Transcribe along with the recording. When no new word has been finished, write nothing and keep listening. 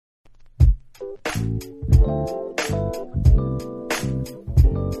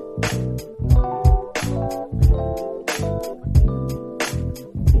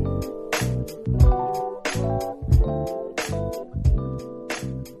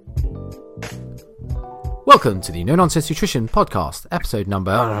Welcome to the No Nonsense Nutrition Podcast, episode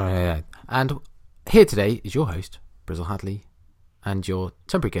number... And here today is your host, Brizzle Hadley, and your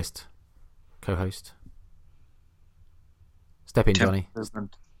temporary guest, co-host. Step in, Johnny.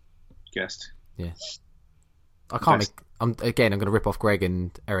 Guest. Yeah. I can't make... I'm going to rip off Greg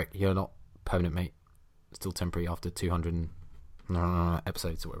and Eric. You're not permanent, mate. Still temporary after 200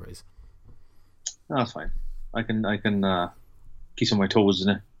 episodes or whatever it is. No, that's fine. I can keep on my toes,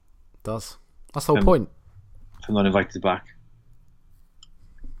 isn't it? Does. That's the whole point. If I'm not invited back.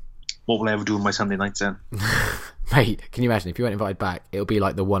 What will I ever do on my Sunday nights then? Mate, can you imagine if you weren't invited back? It'll be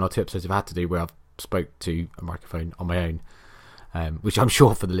like the 1 or 2 episodes I've had to do where I've spoke to a microphone on my own, which I'm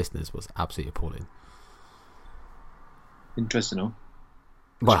sure for the listeners was absolutely appalling. Interesting, though.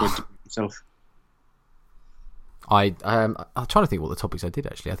 Well, yourself. I'm trying to think what the topics I did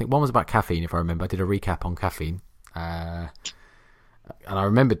actually. I think one was about caffeine, if I remember. I did a recap on caffeine. And I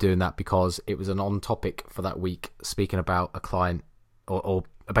remember doing that because it was an on-topic for that week, speaking about a client, or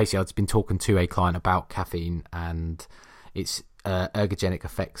basically I'd been talking to a client about caffeine and its ergogenic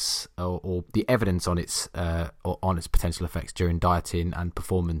effects, or the evidence on its potential effects during dieting and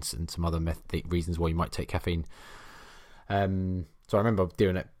performance, and some other reasons why you might take caffeine. So I remember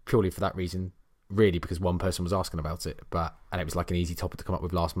doing it purely for that reason, really, because one person was asking about it, and it was like an easy topic to come up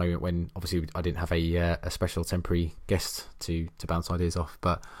with last moment when obviously I didn't have a special temporary guest to bounce ideas off.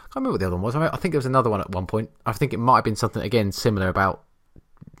 But I can't remember what the other one was. I think there was another one at one point. I think it might have been something again similar about,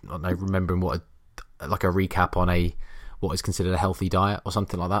 I don't know, remembering like a recap on what is considered a healthy diet or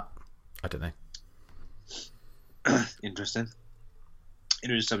something like that. I don't know. Interesting.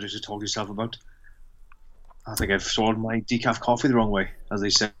 Interesting subject to talk to yourself about. I think I've swallowed my decaf coffee the wrong way, as they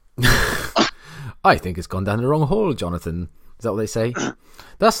say. I think it's gone down the wrong hole, Jonathan. Is that what they say?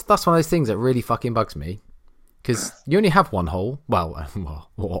 That's one of those things that really fucking bugs me. Because you only have one hole. Well,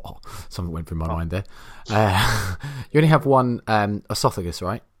 something went through my mind there. You only have one esophagus,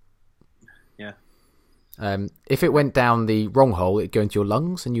 right? Yeah. If it went down the wrong hole, it'd go into your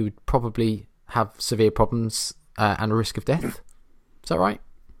lungs, and you would probably have severe problems and a risk of death. Is that right?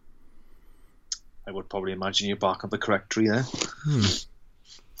 I would probably imagine you bark up the correct tree there.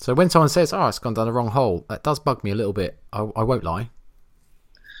 So when someone says, it's gone down the wrong hole, that does bug me a little bit. I won't lie.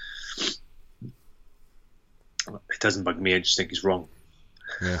 It doesn't bug me, I just think it's wrong.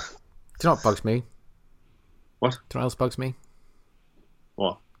 Yeah. Do you know what bugs me? What? Do you know what else bugs me?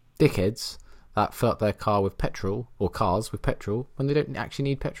 What? Dickheads that fill up their car with petrol, or cars with petrol, when they don't actually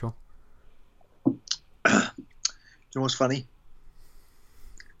need petrol. Do you know what's funny?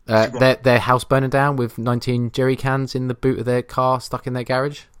 Their house burning down with 19 jerry cans in the boot of their car stuck in their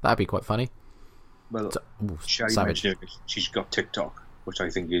garage. That'd be quite funny. Well, she's got TikTok, which I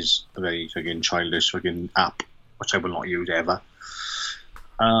think is a very fucking childish fucking app, which I will not use ever.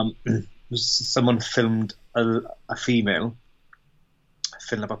 Someone filmed a female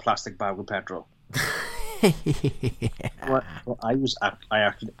filling up a plastic bag with petrol. Well, I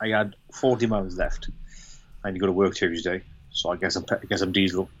had 40 miles left. I need to go to work Tuesday. So I guess I'm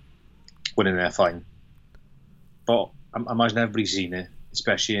diesel. Went in there fine. But I imagine everybody's seen it,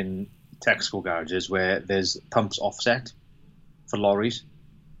 especially in Texaco garages where there's pumps offset for lorries.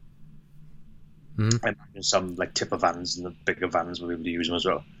 Mm-hmm. And some like tipper vans and the bigger vans will be able to use them as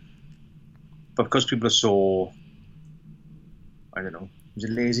well. But because people are so, I don't know, is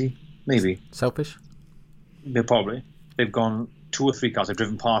it lazy? Maybe. Selfish? Yeah, probably. They've gone 2 or 3 cars, they've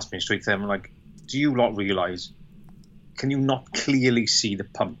driven past me straight to them and like, do you lot realise? Can you not clearly see the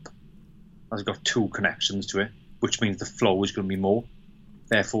pump has got 2 connections to it, which means the flow is going to be more.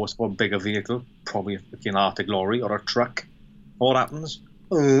 Therefore, it's for a bigger vehicle, probably an Arctic lorry or a truck. What happens?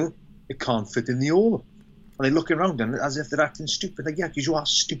 It can't fit in the hole. And they're looking around them as if they're acting stupid. Like, yeah, because you are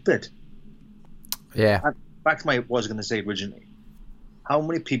stupid. Yeah. And back to what I was going to say originally. How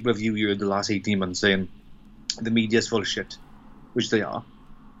many people have you heard the last 18 months saying the media's full of shit? Which they are.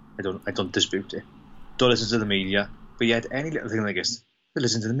 I don't dispute it. Don't listen to the media. But yet, any little thing like this, they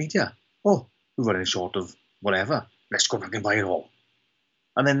listen to the media. Oh, we're running short of whatever. Let's go back and buy it all.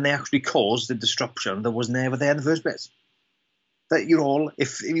 And then they actually caused the disruption that was never there in the first place. That you're all,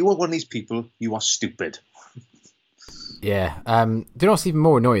 if you are one of these people, you are stupid. Yeah. Do you know what's even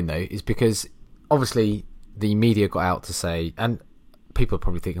more annoying, though, is because obviously the media got out to say, and people are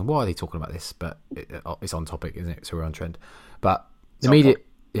probably thinking, why are they talking about this? But it's on topic, isn't it? So we're on trend. But the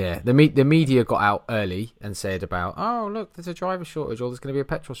Yeah, the media got out early and said about, oh look, there's a driver shortage, or there's going to be a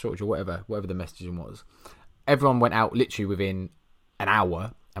petrol shortage, or whatever the messaging was. Everyone went out literally within an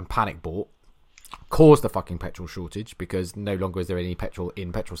hour and panic bought, caused the fucking petrol shortage because no longer is there any petrol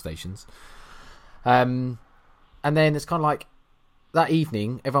in petrol stations. And then it's kind of like that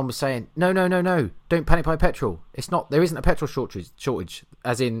evening, everyone was saying, no, don't panic buy petrol. It's not. There isn't a petrol shortage.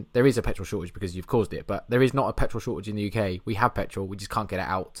 As in, there is a petrol shortage because you've caused it, but there is not a petrol shortage in the UK. We have petrol, we just can't get it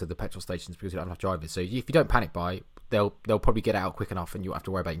out to the petrol stations because we don't have enough drivers. So if you don't panic buy, they'll probably get it out quick enough, and you won't have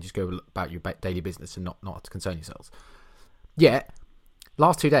to worry about it. You just go about your daily business and not to concern yourselves. Yet,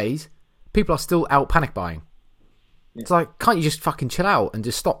 last 2 days, people are still out panic buying. Yeah. It's like, can't you just fucking chill out and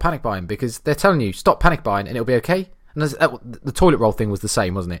just stop panic buying? Because they're telling you, stop panic buying and it'll be okay. And the toilet roll thing was the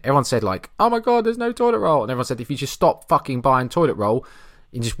same, wasn't it? Everyone said like, oh my God, there's no toilet roll. And everyone said, if you just stop fucking buying toilet roll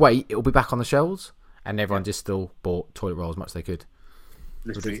and just wait, it'll be back on the shelves. And everyone just still bought toilet roll as much as they could.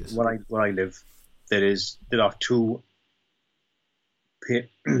 Literally, where I live, there are two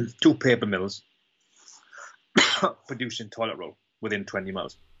paper mills producing toilet roll within 20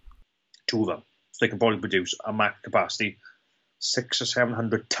 miles. Two of them. So they can probably produce a max capacity 600 or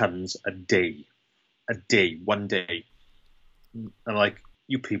 700 tons a day. One day. And like,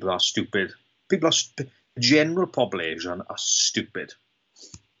 you people are stupid. The general population are stupid.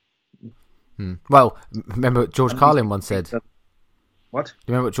 Well, remember what George Carlin once said? What? Do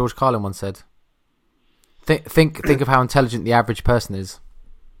you remember what George Carlin once said? Think of how intelligent the average person is.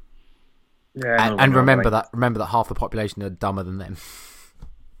 Yeah, and remember that half the population are dumber than them.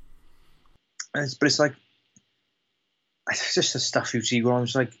 But it's like, it's just the stuff you see where I'm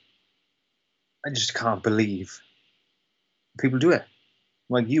just like, I just can't believe people do it.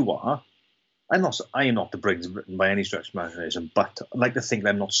 Like you are. I am not the Briggs of Britain by any stretch of imagination, but I like to think that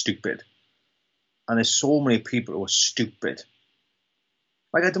I'm not stupid. And there's so many people who are stupid.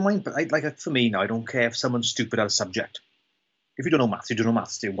 Like, I don't mind, but for me now, I don't care if someone's stupid at a subject. If you don't know maths, you don't know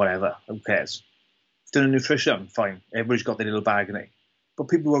maths, whatever. Who cares? If you don't know nutrition, fine. Everybody's got their little bag in it. But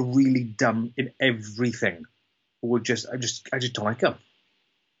people who are really dumb in everything, I just don't like them.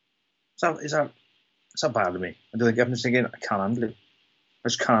 Is that bad to me? I don't think I'm just thinking, I can't handle it. I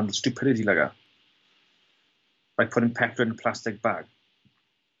just can't handle stupidity like that. Like putting petrol in a plastic bag.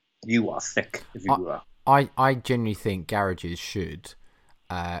 You are thick if you do that. I genuinely think garages should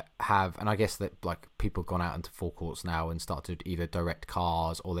have, and I guess that like people have gone out into forecourts now and started to either direct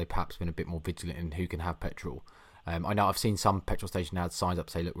cars, or they've perhaps been a bit more vigilant in who can have petrol. I know I've seen some petrol station had signs up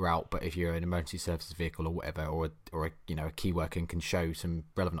say, look, we're out, but if you're an emergency services vehicle or whatever, or a key worker and can show some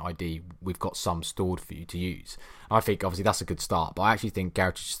relevant ID, we've got some stored for you to use. And I think obviously that's a good start, but I actually think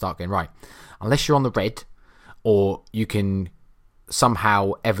garages should start going, right, unless you're on the red or you can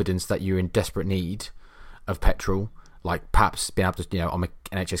somehow evidence that you're in desperate need of petrol, like perhaps being able to, I'm an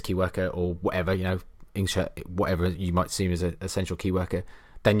NHS key worker or whatever, whatever you might see as an essential key worker,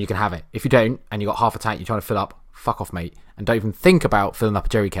 then you can have it. If you don't, and you got half a tank you're trying to fill up, fuck off, mate, and don't even think about filling up a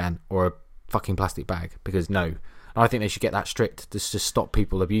jerry can or a fucking plastic bag, because no. And I think they should get that strict to just stop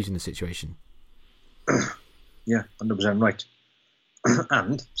people abusing the situation. Yeah, 100% right.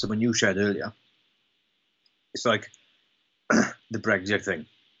 And someone you shared earlier, it's like the Brexit thing.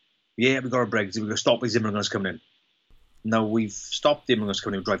 Yeah, we got a Brexit, we're going to stop these immigrants coming in. Now we've stopped the immigrants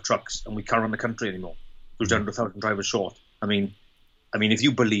coming in who drive trucks, and we can't run the country anymore. We're down to 1,000 drivers short. I mean, if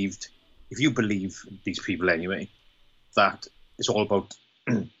you believe these people anyway, that it's all about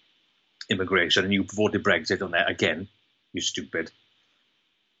immigration, and you voted Brexit on that again, you stupid.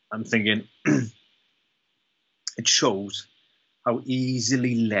 I'm thinking it shows how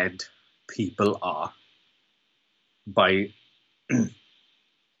easily led people are by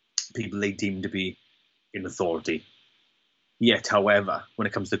people they deem to be in authority. Yet, however, when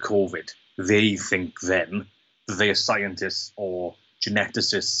it comes to COVID, they think then that they are scientists or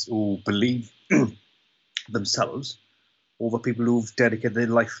geneticists who believe themselves over people who've dedicated their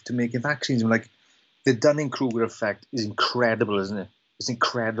life to making vaccines. I'm like, the Dunning-Kruger effect is incredible, isn't it? It's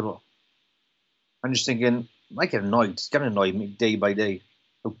incredible. I'm just thinking, I get annoyed. It's getting annoyed me day by day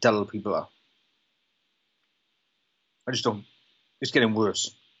how dull people are. I just don't. It's getting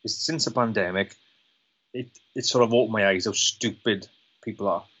worse. Since the pandemic, it sort of opened my eyes how stupid people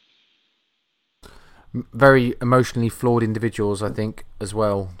are. Very emotionally flawed individuals, I think, as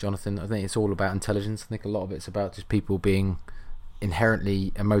well, Jonathan. I think it's all about intelligence. I think a lot of it's about just people being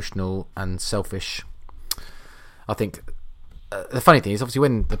inherently emotional and selfish. I think the funny thing is, obviously,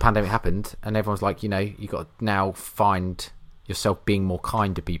 when the pandemic happened and everyone's like, you got to now find yourself being more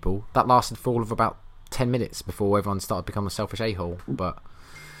kind to people, that lasted for all of about 10 minutes before everyone started becoming a selfish a-hole. But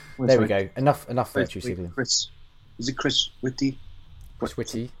there we go. Enough virtue signaling. Is it Chris Whitty?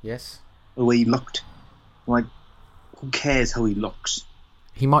 Switty, yes. The way he looked. I'm like, who cares how he looks?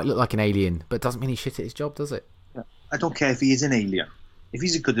 He might look like an alien, but it doesn't mean he's shit at his job, does it? I don't care if he is an alien. If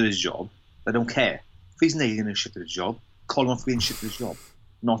he's good at his job, I don't care. If he's an alien and shit at his job, call him for being shit at his job.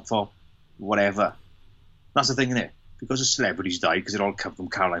 Not for whatever. That's the thing, innit? Because the celebrities died, because it all come from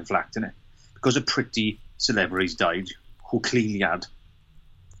Caroline Flack, innit? Because the pretty celebrities died, who clearly had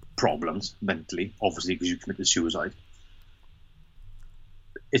problems mentally, obviously, because you committed suicide.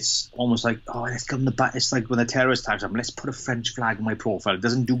 It's almost like, oh, let's give them the back. It's like when the terrorist attacks them, let's put a French flag in my profile. It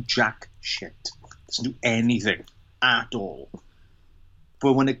doesn't do jack shit. It doesn't do anything at all.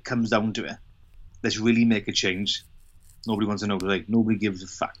 But when it comes down to it, let's really make a change. Nobody wants to know. Like, nobody gives a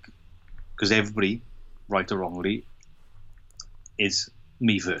fuck. Because everybody, right or wrongly, is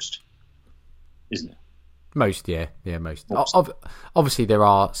me first. Isn't it? Most. Obviously, there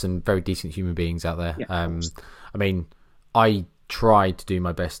are some very decent human beings out there. Yeah, I mean, I try to do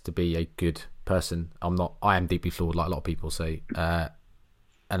my best to be a good person. I am deeply flawed, like a lot of people say.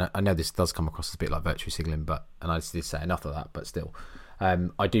 And I know this does come across as a bit like virtue signaling, and I did say enough of that, but still,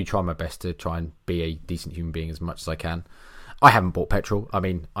 I do try my best to try and be a decent human being as much as I can. I haven't bought petrol. I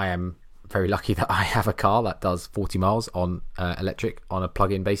mean, I am very lucky that I have a car that does 40 miles on electric on a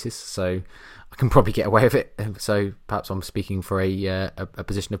plug-in basis, so I can probably get away with it. So perhaps I'm speaking for a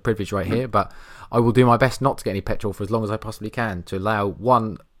position of privilege right here, but I will do my best not to get any petrol for as long as I possibly can, to allow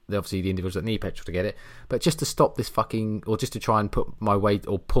obviously the individuals that need petrol to get it, but just to stop this or just to try and put my weight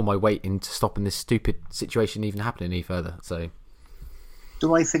or pull my weight into stopping this stupid situation even happening any further. So,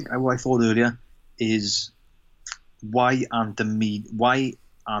 do I think what I thought earlier is why aren't the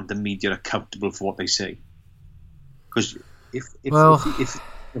media accountable for what they say? Because if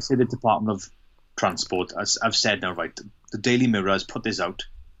let's say the Department of Transport, as I've said now, right, the Daily Mirror has put this out.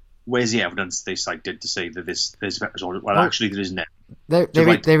 Where's the evidence they cited to say that actually there is no.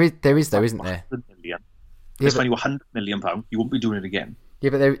 There is though, isn't there? They spend you £100 million, you won't be doing it again.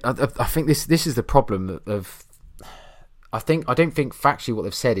 Yeah, but I think this is the problem of. I don't think factually what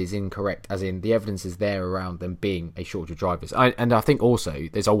they've said is incorrect, as in the evidence is there around them being a shortage of drivers. And I think also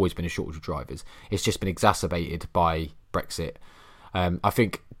there's always been a shortage of drivers. It's just been exacerbated by Brexit. I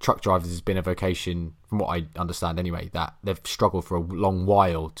think truck drivers has been a vocation, from what I understand anyway, that they've struggled for a long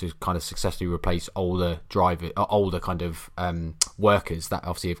while to kind of successfully replace older kind of workers that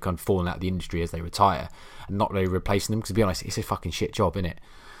obviously have kind of fallen out of the industry as they retire, and not really replacing them, because to be honest, it's a fucking shit job, isn't it?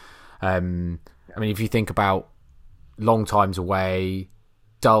 I mean, if you think about long times away,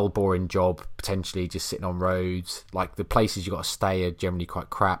 dull, boring job, potentially just sitting on roads, like the places you got to stay are generally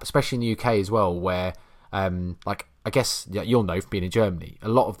quite crap, especially in the UK as well, where like I guess you'll know from being in Germany, a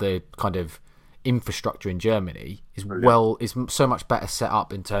lot of the kind of infrastructure in Germany is so much better set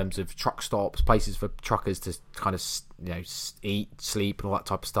up in terms of truck stops, places for truckers to kind of eat, sleep, and all that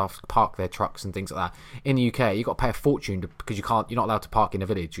type of stuff, park their trucks and things like that. In the UK, you've got to pay a fortune because you're not allowed to park in a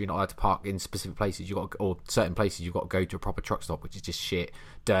village. You're not allowed to park in specific places. Or certain places you've got to go to a proper truck stop, which is just shit,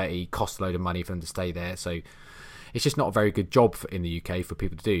 dirty, costs a load of money for them to stay there. So it's just not a very good job in the UK for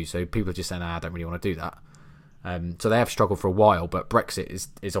people to do. So people are just saying, I don't really want to do that. So they have struggled for a while, but Brexit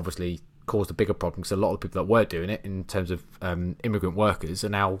is obviously caused a bigger problem, because a lot of people that were doing it in terms of immigrant workers are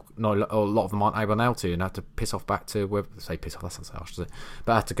now, a lot of them aren't able now to, and have to piss off, that sounds harsh, does it?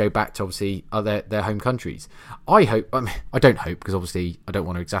 But have to go back to obviously their home countries. I don't hope, because obviously I don't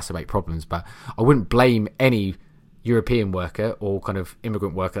want to exacerbate problems, but I wouldn't blame any European worker or kind of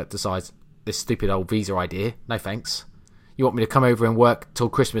immigrant worker that decides this stupid old visa idea, no thanks. You want me to come over and work till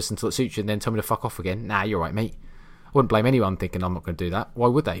Christmas until it suits you and then tell me to fuck off again? Nah, you're right, mate. I wouldn't blame anyone thinking I'm not going to do that. Why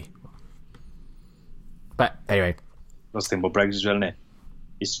would they? But anyway. That's the thing about Brexit as well, isn't it?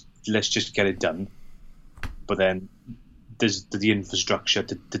 It's let's just get it done. But then there's the infrastructure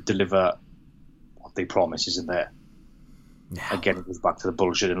to deliver what they promise isn't there. Yeah. Again, it goes back to the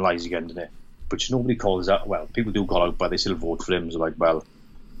bullshit and lies again, doesn't it? Which nobody calls out. Well, people do call out, but they still vote for him. So like, well,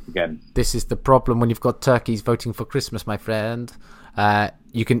 again, this is the problem when you've got turkeys voting for Christmas, my friend.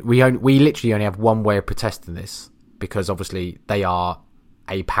 We literally only have one way of protesting this, because obviously they are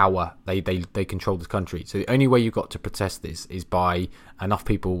a power. They control this country. So the only way you've got to protest this is by enough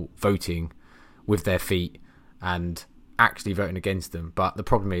people voting with their feet and actually voting against them. But the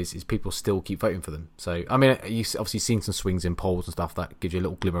problem is people still keep voting for them. So I mean, you've obviously seen some swings in polls and stuff that gives you a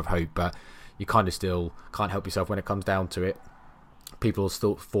little glimmer of hope, but you kind of still can't help yourself when it comes down to it. People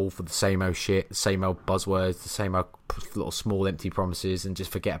still fall for the same old shit, the same old buzzwords, the same old little small empty promises, and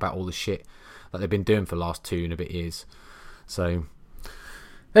just forget about all the shit that they've been doing for the last 2 and a bit years. So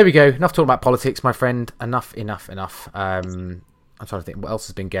there we go. Enough talking about politics, my friend. Enough. I I'm trying to think what else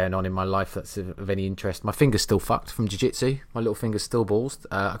has been going on in my life that's of any interest. My finger's still fucked from jiu-jitsu. My little finger's still ballsed.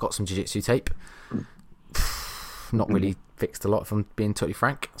 I got some jiu-jitsu tape. Not really fixed a lot, if I'm being totally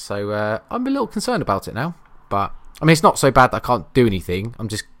frank. So I'm a little concerned about it now. But I mean, it's not so bad that I can't do anything.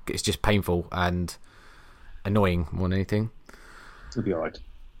 It's just painful and annoying more than anything. It'll be alright.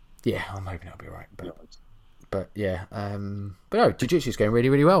 Yeah, I'm hoping it'll be alright. But yeah, but no, jiu-jitsu's going really,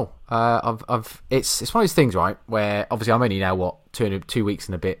 really well. It's one of those things, right, where obviously I'm only now 2 weeks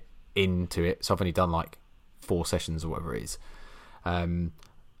and a bit into it, so I've only done like 4 sessions or whatever it is.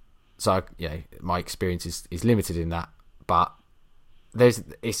 So my experience is limited in that, but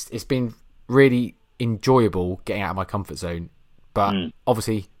it's been really enjoyable getting out of my comfort zone, but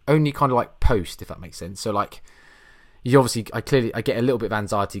obviously only kind of like post, if that makes sense. So like, I get a little bit of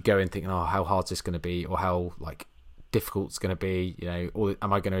anxiety going, thinking, oh, how hard is this going to be, or how like difficult it's going to be,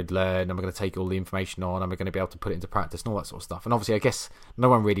 am I going to learn, am I going to take all the information on, am I going to be able to put it into practice and all that sort of stuff. And obviously I guess no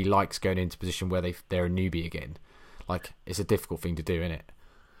one really likes going into a position where they're a newbie again. Like, it's a difficult thing to do, isn't it?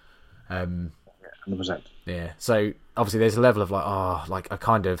 100%. Yeah, so obviously there's a level of like,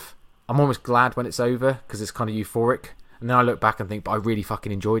 I'm almost glad when it's over, because it's kind of euphoric. And then I look back and think, but I really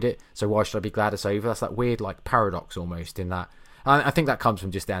fucking enjoyed it, so why should I be glad it's over? That's that weird like paradox almost in that. And I think that comes from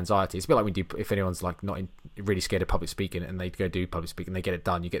just the anxiety. It's a bit like if anyone's like really scared of public speaking and they go do public speaking, they get it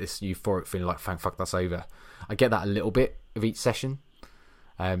done. You get this euphoric feeling like, thank fuck, that's over. I get that a little bit of each session.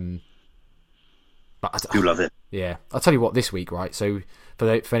 But You love it. Yeah, I'll tell you what. This week, right? So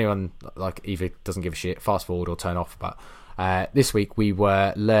for anyone like either doesn't give a shit, fast forward or turn off. But this week we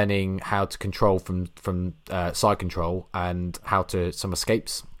were learning how to control from side control and how to some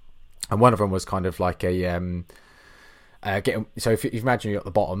escapes, and one of them was kind of like a so if you imagine you're at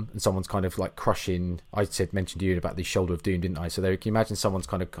the bottom and someone's kind of like crushing. I mentioned to you about the shoulder of doom, didn't I? So there, you can imagine someone's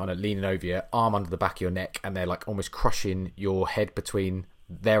kind of leaning over you, arm under the back of your neck, and they're like almost crushing your head between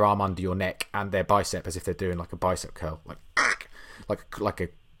their arm under your neck and their bicep, as if they're doing like a bicep curl, like a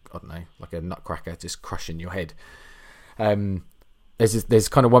I don't know, like a nutcracker, just crushing your head. There's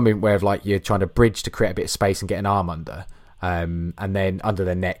kind of one moment where like you're trying to bridge to create a bit of space and get an arm under, and then under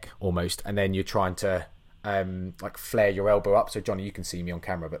their neck almost, and then you're trying to like flare your elbow up. So Johnny, you can see me on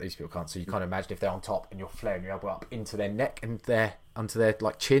camera, but these people can't. So you kind of imagine if they're on top and you're flaring your elbow up into their neck and onto their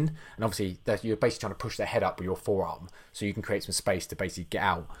like chin, and obviously you're basically trying to push their head up with your forearm, so you can create some space to basically get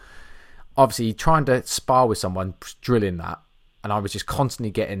out. Obviously, trying to spar with someone, drilling that, and I was just constantly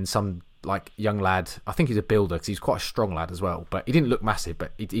getting some like young lad. I think he's a builder because he's quite a strong lad as well, but he didn't look massive,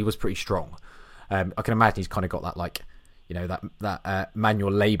 but he was pretty strong. I can imagine he's kind of got that like, that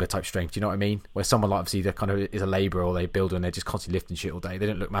manual labour type strength. Do you know what I mean? Where someone like obviously that kind of is a labourer or they builder and they're just constantly lifting shit all day. They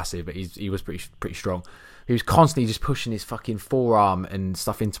don't look massive, but he was pretty strong. He was constantly just pushing his fucking forearm and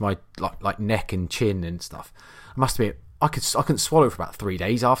stuff into my like neck and chin and stuff. It must have been. I couldn't swallow for about 3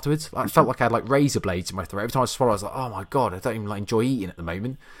 days afterwards. I felt like I had like razor blades in my throat. Every time I swallow, I was like, oh my god, I don't even like enjoy eating at the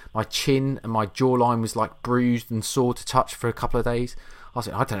moment. My chin and my jawline was like bruised and sore to touch for a couple of days. I was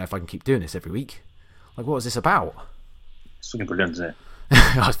like, I don't know if I can keep doing this every week. Like, what is this about? It's fucking brilliant, isn't it?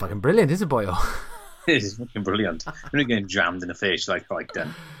 It's fucking brilliant, isn't it, Boyle? It is fucking brilliant. When you're getting jammed in the face, like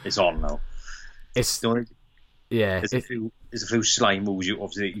then it's on now. It's yeah. There's a few sly moves you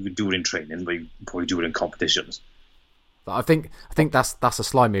would do it in training, but you probably do it in competitions. I think that's a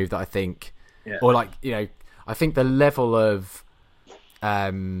sly move that I think, yeah. Or like I think the level of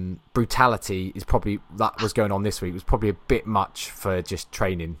brutality is probably that was going on this week was probably a bit much for just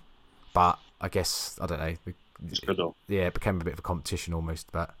training, but I guess I don't know. It's good though. Yeah, it became a bit of a competition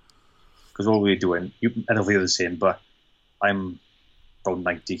almost, but because all we're doing, I don't feel the same, but I'm about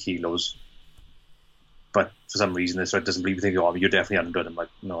 90 kilos. But for some reason, this doesn't believe me. Think, oh, you're definitely 100. I'm like,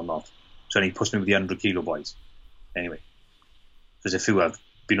 no, I'm not. So then he pushed me with the 100 kilo boys. Anyway, because a few have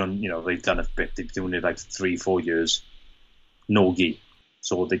been on, they've done a bit. They've been doing it like 3-4 years, no gi.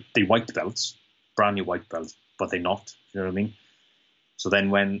 So they white belts, brand new white belts, but they're not. You know what I mean? So then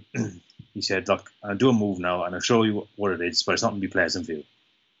when he said, look, I'll do a move now and I'll show you what it is, but it's not going to be pleasant for you.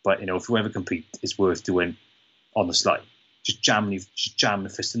 But, if you ever compete, it's worth doing on the slide. Just jam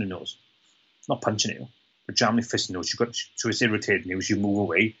the fist in the nose. It's not punching you, but jam the fist in the nose. So it's irritating you as you move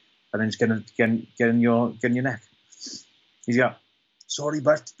away and then it's get in your neck. He's got, sorry,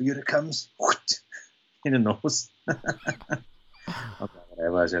 Bert, but here it comes. In the nose. Okay,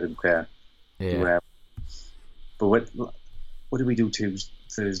 whatever, I didn't care. Yeah. Whatever. But what did we do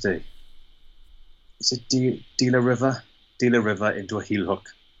Thursday? Is it Dealer River? Dealer River into a heel hook.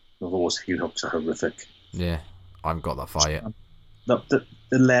 Those heel hooks are horrific. Yeah, I haven't got that far yet. The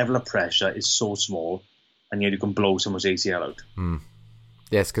level of pressure is so small, and yet you can blow someone's ACL out.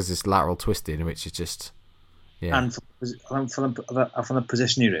 Yeah, it's because it's lateral twisting, which is just Yeah. And from the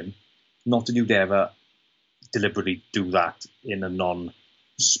position you're in, not that you'd ever deliberately do that in a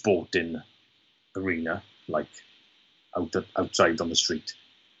non-sporting arena, like outside on the street.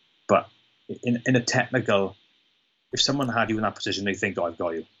 But in a technical, if someone had you in that position, they think, "Oh, I've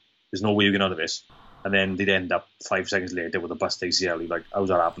got you. There's no way you're getting out of this." And then they'd end up 5 seconds later with a bust ACL. You're like, how's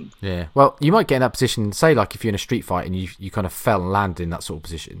that happened? Yeah. Well, you might get in that position, say, like if you're in a street fight and you kind of fell and landed in that sort of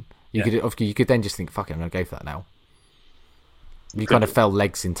position. You could then just think, fuck it, I'm going to go for that now. You kind of felt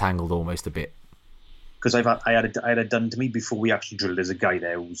legs entangled almost a bit. Because I had it done to me before we actually drilled. There's a guy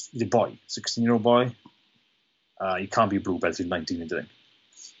there he's a boy, 16-year-old boy. He can't be a blue belt till 19 and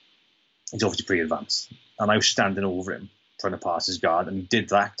he's obviously pretty advanced. And I was standing over him trying to pass his guard, and he did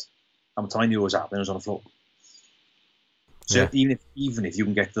that. And the time I knew what was happening, I was on the floor. So even if you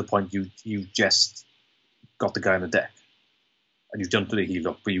can get to the point you just got the guy on the deck and you've done to the heel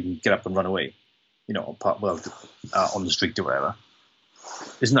up, but you can get up and run away, on the street or whatever.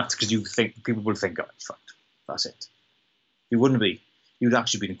 Isn't that because people will think, oh, it's fucked. That's it. You wouldn't be. You'd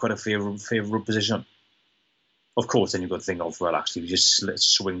actually be in quite a favourable position. Of course, then you've got to think of, well, actually, if you just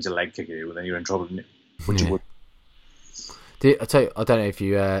swings a leg kick at you, and then you're in trouble, which you would. I don't know if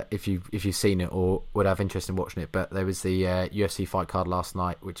you've seen it or would have interest in watching it, but there was the UFC fight card last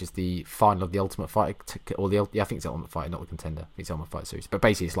night, which is the final of the Ultimate Fight, or I think it's the Ultimate Fight, not the Contender. It's the Ultimate Fight series, but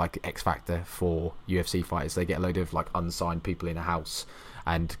basically it's like X Factor for UFC fighters. They get a load of like unsigned people in a house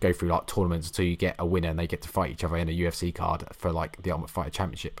and go through like tournaments until you get a winner, and they get to fight each other in a UFC card for like the Ultimate Fighter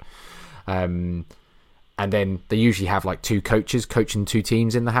Championship. And then they usually have like 2 coaches coaching 2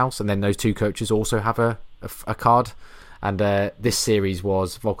 teams in the house, and then those 2 coaches also have a card. And this series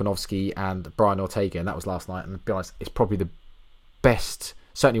was Volkanovski and Brian Ortega, and that was last night. And to be honest, it's probably the best,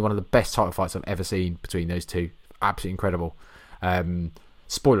 certainly one of the best title fights I've ever seen between those 2. Absolutely incredible.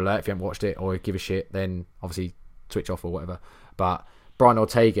 Spoiler alert, if you haven't watched it or give a shit, then obviously switch off or whatever. But Brian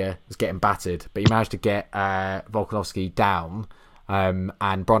Ortega was getting battered, but he managed to get Volkanovski down.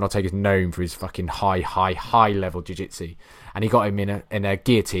 And Brian Ortega's known for his fucking high level jiu-jitsu. And he got him in a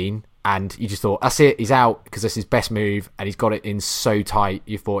guillotine. And you just thought, that's it, he's out, because that's his best move, and he's got it in so tight,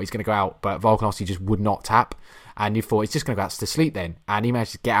 you thought he's going to go out, but Volkanovski just would not tap, and you thought he's just going to go out to sleep then, and he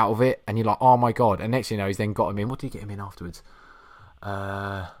managed to get out of it, and you're like, oh my god, and next thing you know, he's then got him in, what did he get him in afterwards?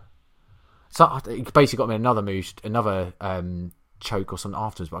 So he basically got him in another choke or something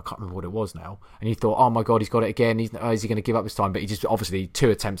afterwards, but I can't remember what it was now. And you thought, oh my god, he's got it again. Is he going to give up this time? But he just obviously 2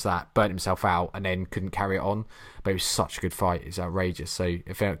 attempts at that, burnt himself out, and then couldn't carry it on. But it was such a good fight. It's outrageous. So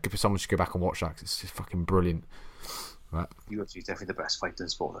if someone should go back and watch that, 'cause it's just fucking brilliant. Right. UFC is definitely the best fight in the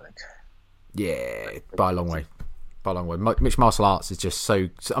sport, I think. Yeah, by a long way. Mixed martial arts is just so.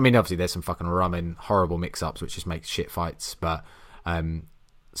 I mean, obviously there's some fucking ramen, horrible mix-ups, which just makes shit fights. But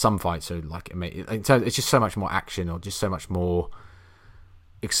some fights are like, it's just so much more action, or just so much more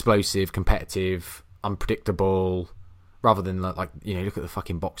explosive, competitive, unpredictable, rather than like look at the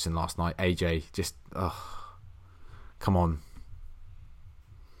fucking boxing last night. AJ just come on.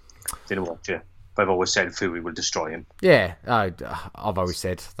 Didn't watch it. But I've always said Fury will destroy him. Yeah, I've always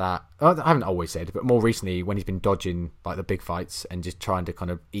said that. I haven't always said, but more recently when he's been dodging like the big fights and just trying to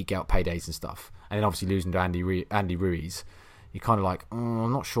kind of eke out paydays and stuff, and then obviously losing to Andy Ruiz, you're kind of like,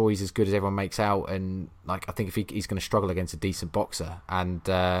 I'm not sure he's as good as everyone makes out, and like I think if he's going to struggle against a decent boxer, and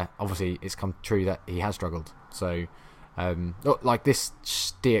obviously it's come true that he has struggled. So like this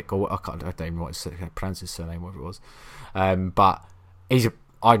Stick, or I don't even know what to pronounce his surname, whatever it was, but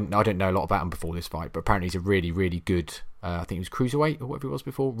I don't know a lot about him before this fight, but apparently he's a really, really good, I think he was cruiserweight or whatever it was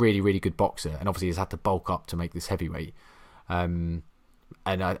before, really, really good boxer, and obviously he's had to bulk up to make this heavyweight.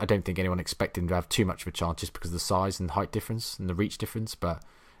 And I don't think anyone expected him to have too much of a chance just because of the size and height difference and the reach difference, but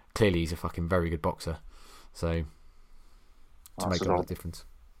clearly he's a fucking very good boxer. So, to make all the difference.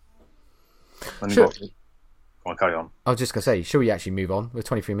 Sure. I'll carry on. I was just going to say, should we actually move on? We're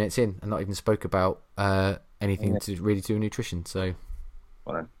 23 minutes in and not even spoke about anything to really do with nutrition, so...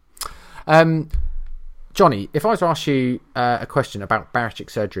 Well then. Johnny, if I was to ask you a question about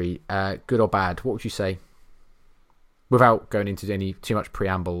bariatric surgery, good or bad, what would you say? Without going into too much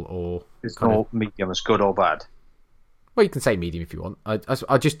preamble or... It's not medium, it's good or bad. Well, you can say medium if you want.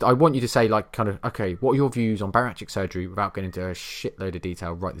 I want you to say, like, kind of, okay, what are your views on bariatric surgery without getting into a shitload of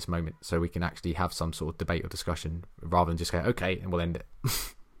detail right this moment, so we can actually have some sort of debate or discussion rather than just go, okay, and we'll end it.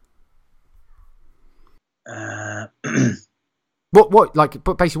 What like?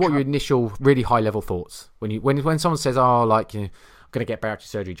 But basically, what are your initial, really high level thoughts when someone says, "Oh, like, I'm going to get bariatric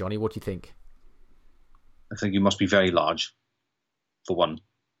surgery," Johnny? What do you think? I think you must be very large, for one,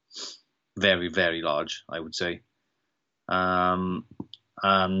 very, very large, I would say, and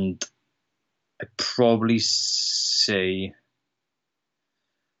I'd probably say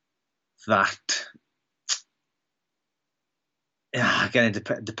that. Yeah, again,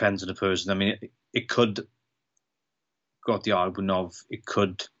 it depends on the person. I mean, it could got the argument of it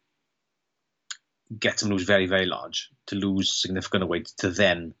could get someone who's very, very large to lose significant weight to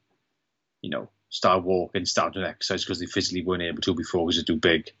then, start walking, start doing exercise because they physically weren't able to before because they're too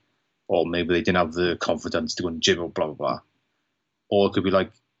big. Or maybe they didn't have the confidence to go in the gym or blah, blah, blah. Or it could be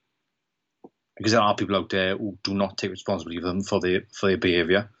like, because there are people out there who do not take responsibility for their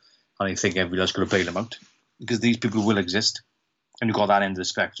behaviour and they think everybody's going to bail them out. Because these people will exist. And you've got that end of the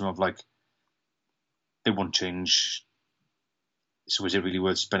spectrum of like, they won't change. So is it really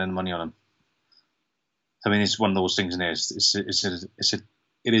worth spending money on them? I mean, it's one of those things in there.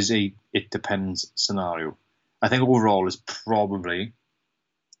 It depends scenario. I think overall is probably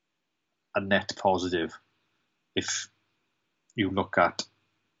a net positive if you look at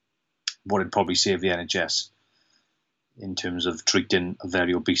what it'd probably save the NHS in terms of treating a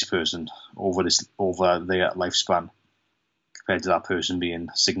very obese person over their lifespan compared to that person being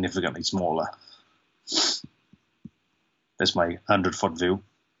significantly smaller. That's my 100-foot view.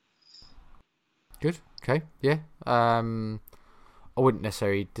 Good. Okay. Yeah. I wouldn't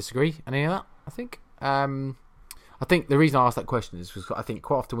necessarily disagree on any of that. I think the reason I asked that question is because I think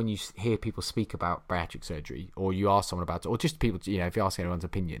quite often when you hear people speak about bariatric surgery, or you ask someone about it, or just people, if you ask anyone's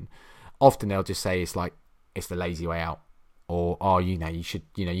opinion, often they'll just say it's like it's the lazy way out, or you should,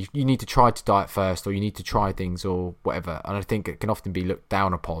 you need to try to diet first, or you need to try things, or whatever. And I think it can often be looked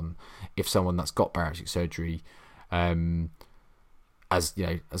down upon if someone that's got bariatric surgery, as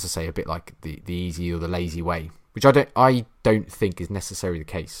I say, a bit like the easy or the lazy way, which I don't think is necessarily the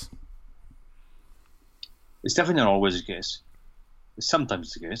case. It's definitely not always the case. It's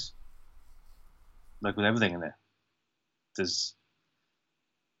sometimes the case. Like with everything in there. There's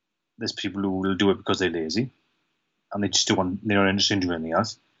people who will do it because they're lazy and they're not interested in doing anything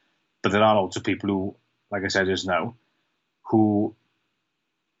else. But there are also people who, like I said just now, who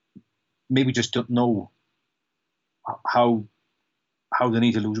maybe just don't know how they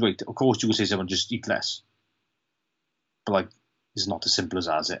need to lose weight. Of course you could say someone just eat less. But like it's not as simple as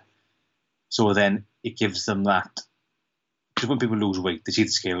that, is it? So then it gives them that, because when people lose weight, they see the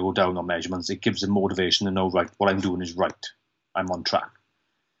scale go down on measurements, it gives them motivation to know, right, what I'm doing is right. I'm on track.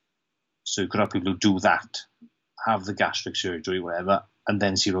 So you could have people who do that, have the gastric surgery, whatever, and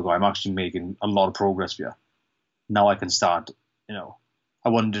then see, look, I'm actually making a lot of progress here. Now I can start, I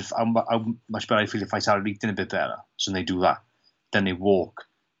wonder how much better I feel if I started eating a bit better. So they do that. Then they walk.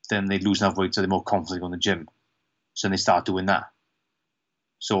 Then they lose enough weight so they're more confident on the gym. So then they start doing that.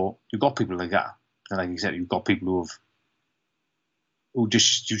 So you've got people like that. And like you said, you've got people who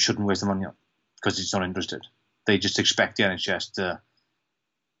just you shouldn't waste the money on because it's not interested. They just expect the NHS to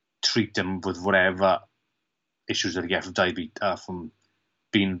treat them with whatever issues that they get from diabetes, from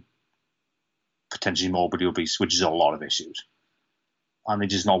being potentially morbidly obese, which is a lot of issues. And they're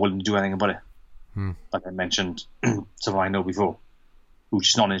just not willing to do anything about it. Like I mentioned, someone I know before, who's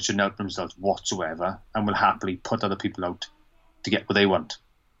just not interested in helping themselves whatsoever and will happily put other people out to get what they want.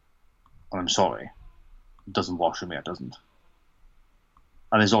 And I'm sorry, it doesn't wash with me, it doesn't.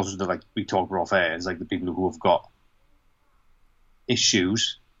 And there's also like we talked about off air, it's like the people who have got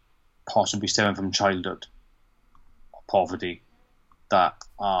issues possibly stemming from childhood or poverty that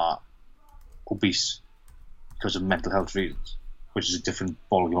are obese because of mental health reasons, which is a different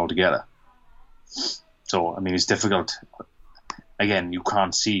ballgame altogether. So, I mean, it's difficult. Again, you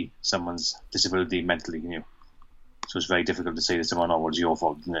can't see someone's disability mentally, can you? So it's very difficult to say to someone, oh, well, it's your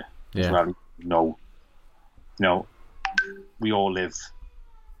fault, isn't it? Yeah. Well, no. We all live.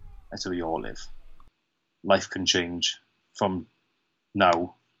 That's how we all live. Life can change from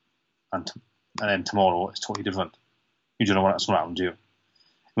now and then tomorrow it's totally different. You don't know what's going to happen to you.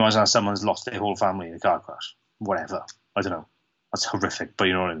 Imagine someone's lost their whole family in a car crash. Whatever. I don't know. That's horrific, but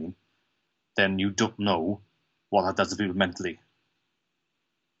you know what I mean? Then you don't know what that does to people mentally.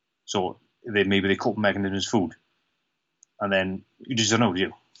 So maybe they coping mechanism is food. And then you just don't know, do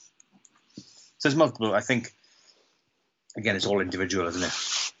you? So there's multiple. I think, again, it's all individual, isn't it?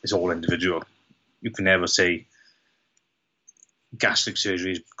 It's all individual. You can never say gastric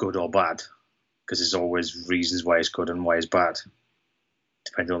surgery is good or bad because there's always reasons why it's good and why it's bad,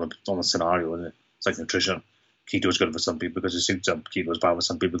 depending on the scenario, isn't it? It's like nutrition. Keto is good for some people because it suits them. Keto is bad for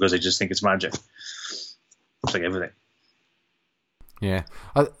some people because they just think it's magic. It's like everything. Yeah,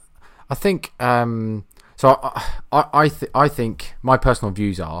 I think. So I think my personal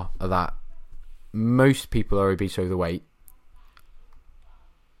views are that most people are obese or overweight.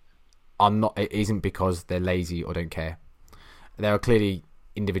 It isn't because they're lazy or don't care. There are clearly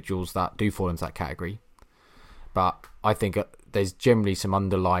individuals that do fall into that category. But I think there's generally some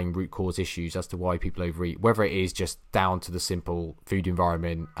underlying root cause issues as to why people overeat, whether it is just down to the simple food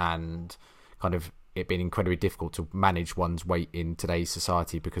environment and kind of it being incredibly difficult to manage one's weight in today's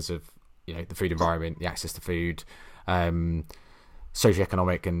society because of, you know, the food environment, the access to food,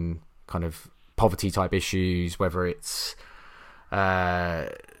 socioeconomic and kind of poverty type issues, whether it's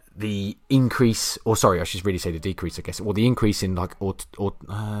the increase, or sorry, I should really say the decrease, I guess, or the increase in like,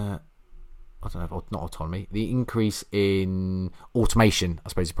 I don't know, not autonomy, the increase in automation, I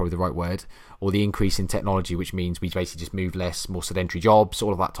suppose is probably the right word, or the increase in technology, which means we basically just move less, more sedentary jobs,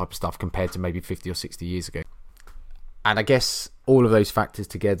 all of that type of stuff compared to maybe 50 or 60 years ago. And I guess all of those factors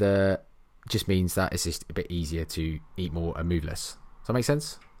together just means that it's just a bit easier to eat more and move less. Does that make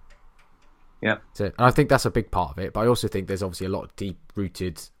sense? Yeah. So, and I think that's a big part of it, but I also think there's obviously a lot of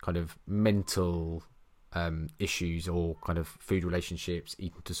deep-rooted kind of mental issues or kind of food relationships,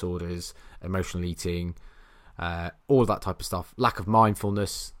 eating disorders, emotional eating, all of that type of stuff, lack of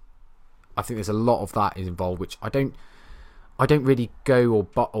mindfulness. I think there's a lot of that is involved, which I don't really go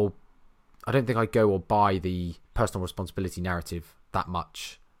I don't think I go or buy the personal responsibility narrative that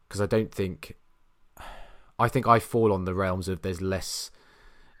much, because I think I fall on the realms of there's less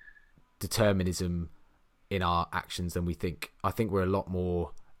determinism in our actions than we think. I think we're a lot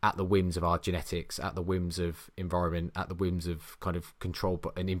more at the whims of our genetics, at the whims of environment, at the whims of kind of control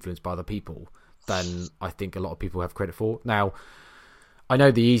and influenced by other people than I think a lot of people have credit for. Now, I know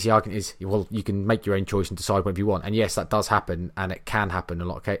the easy argument is, well, you can make your own choice and decide whatever you want. And yes, that does happen, and it can happen a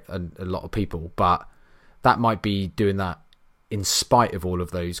lot of people, but that might be doing that in spite of all of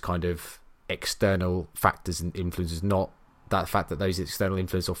those kind of external factors and influences, not that fact that those external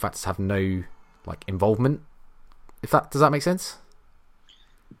influences or factors have no like involvement. Does that make sense?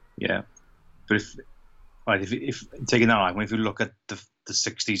 Yeah, but if taking that out, if you look at the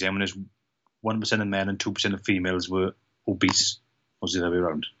 60s, when there's 1% of men and 2% of females were obese, or the other way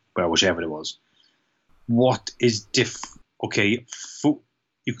around, well, whichever it was. What is okay, food,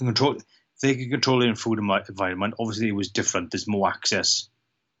 you can control. They can control their food environment. Obviously, it was different. There's more access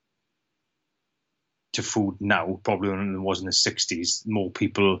to food now, probably than there was in the 60s. More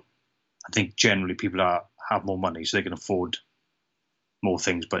people, I think, generally people have more money, so they can afford more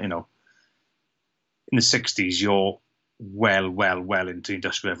things. But, you know, in the 60s, you're well into the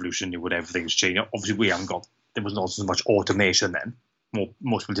Industrial Revolution, where everything's changed. Obviously, there was not so much automation then.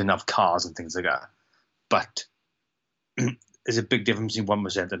 Most people didn't have cars and things like that. But there's a big difference between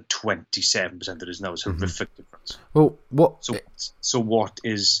 1% and 27% that is now. It's a horrific difference. Well, So what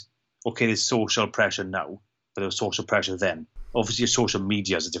is... Okay, there's social pressure now, but there was social pressure then. Obviously, social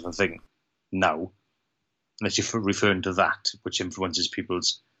media is a different thing now, unless you're referring to that, which influences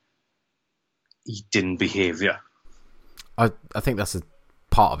people's eating behaviour. I think that's a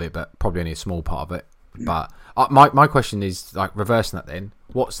part of it, but probably only a small part of it. But my question is, like, reversing that then.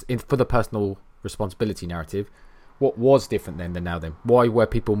 For the personal responsibility narrative, what was different then than now then? Why were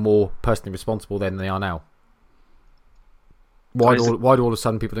people more personally responsible then than they are now? Why do all of a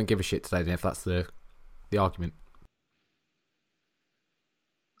sudden people don't give a shit today then, if that's the argument?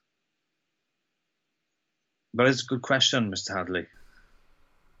 But it's a good question, Mr. Hadley.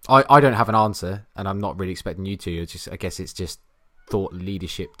 I don't have an answer, and I'm not really expecting you to. I guess it's just thought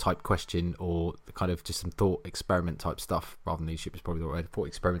leadership type question, or kind of just some thought experiment type stuff, rather than leadership is probably the right word. Thought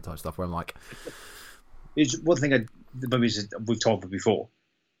experiment type stuff, where I'm like... It's one thing we've talked about before.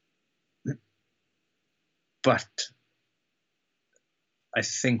 But I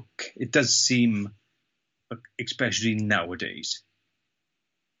think it does seem, especially nowadays,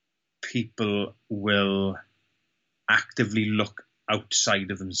 people will actively look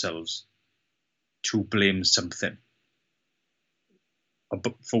outside of themselves to blame something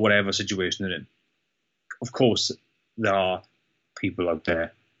for whatever situation they're in. Of course, there are people out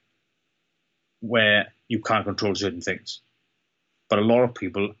there where you can't control certain things, but a lot of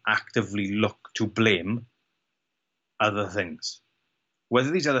people actively look to blame other things.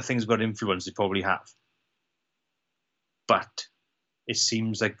 Whether these other things got influence, they probably have. But it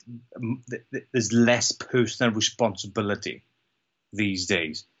seems like there's less personal responsibility these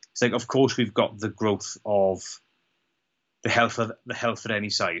days. It's like, of course, we've got the growth of the health at any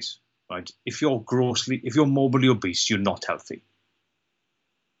size, right? If you're morbidly obese, you're not healthy.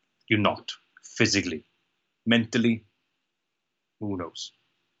 You're not physically, mentally. Who knows?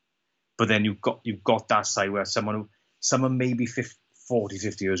 But then you've got that side where someone maybe 40,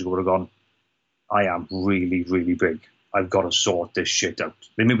 50 years ago would have gone, I am really, really big. I've got to sort this shit out.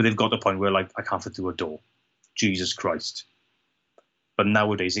 Maybe they've got to the point where, like, I can't fit through a door. Jesus Christ. But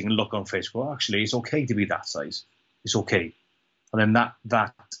nowadays, they can look on Facebook, actually, it's okay to be that size. It's okay. and then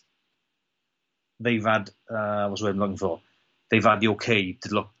that they've had what's the word I'm looking for? They've had the okay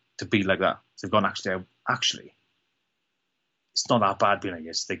to be like that. So they've gone actually, it's not that bad being like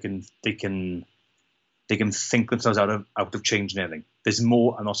this. They can think themselves out of changing anything. There's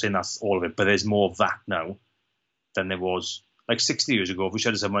more. I'm not saying that's all of it, but there's more of that now than there was like 60 years ago. If we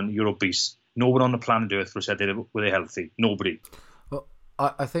said to someone, "You're obese," no one on the planet Earth would have said were they healthy. Nobody. Well,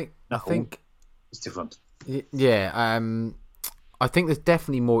 I think it's different. Yeah. I think there's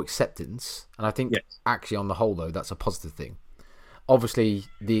definitely more acceptance, and I think actually on the whole though that's a positive thing. Obviously,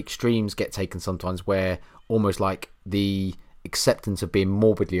 the extremes get taken sometimes, where almost like the acceptance of being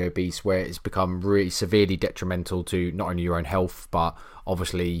morbidly obese, where it's become really severely detrimental to not only your own health, but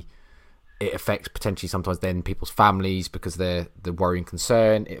obviously it affects potentially sometimes then people's families because they're the worrying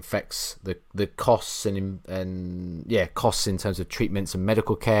concern. It affects the costs and costs in terms of treatments and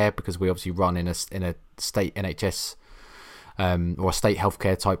medical care, because we obviously run in a state NHS or a state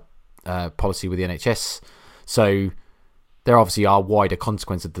healthcare type policy with the NHS. So there obviously are wider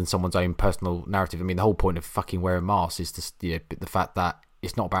consequences than someone's own personal narrative. I mean, the whole point of fucking wearing masks is just the fact that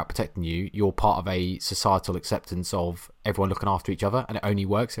it's not about protecting you. You're part of a societal acceptance of everyone looking after each other, and it only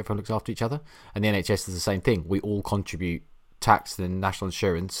works if everyone looks after each other. And the NHS is the same thing. We all contribute tax and national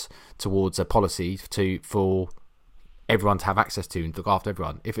insurance towards a policy for everyone to have access to and look after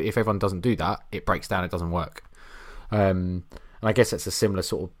everyone. If everyone doesn't do that, it breaks down. It doesn't work. And I guess that's a similar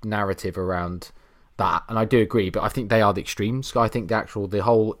sort of narrative around that, and I do agree, but I think they are the extremes. I think the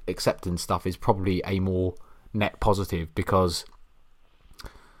whole acceptance stuff is probably a more net positive, because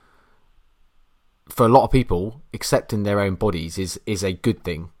for a lot of people, accepting their own bodies is a good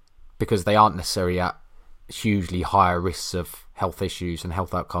thing, because they aren't necessarily at hugely higher risks of health issues and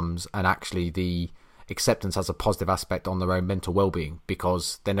health outcomes, and actually the acceptance has a positive aspect on their own mental well-being,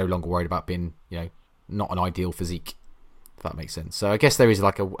 because they're no longer worried about being, not an ideal physique. If that makes sense. So I guess there is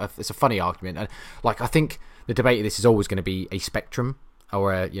like it's a funny argument, and like I think the debate of this is always going to be a spectrum,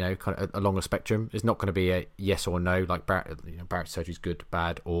 or kind of a longer spectrum. It's not going to be a yes or no, like bariatric surgery is good,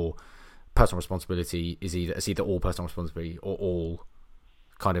 bad, or personal responsibility is either all personal responsibility or all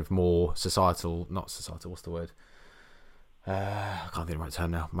kind of more societal. Not societal. What's the word? I can't think of the right term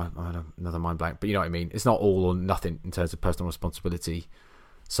now. I had another mind blank, but you know what I mean. It's not all or nothing in terms of personal responsibility.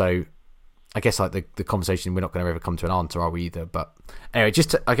 So I guess like the conversation, we're not going to ever come to an answer, are we either? But anyway,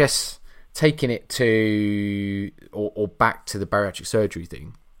 I guess taking it to or back to the bariatric surgery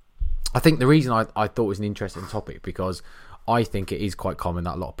thing, I think the reason I thought it was an interesting topic, because I think it is quite common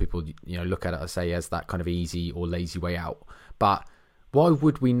that a lot of people look at it, I say, as that kind of easy or lazy way out. But why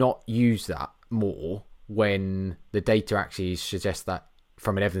would we not use that more when the data actually suggests that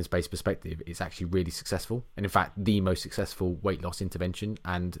from an evidence-based perspective, it's actually really successful, and in fact the most successful weight loss intervention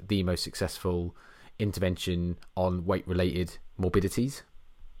and the most successful intervention on weight-related morbidities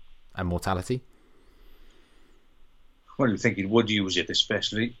and mortality? Well, you think it would use it,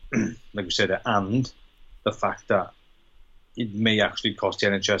 especially like we said, and the fact that it may actually cost the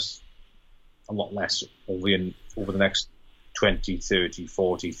NHS a lot less over the next 20, 30,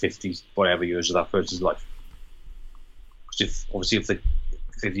 40, 50, whatever years of that person's life. Because if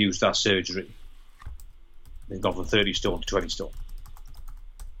they've used that surgery, they've gone from 30 stone to 20 stone.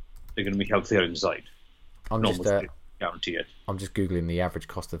 They're going to be healthier inside. Guarantee it. I'm just Googling the average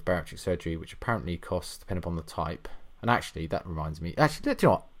cost of bariatric surgery, which apparently costs, depending upon the type. And actually, that reminds me. Actually, do you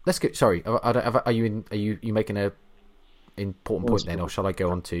know what? Let's go. Sorry, are you making a important point then, or shall I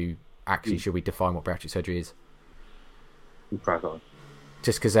go on to actually? Should we define what bariatric surgery is? We crack on.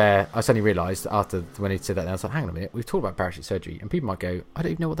 Just because I suddenly realised after when he said that, I was like, hang on a minute, we've talked about bariatric surgery, and people might go, I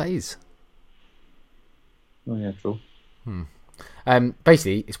don't even know what that is. Oh yeah, true.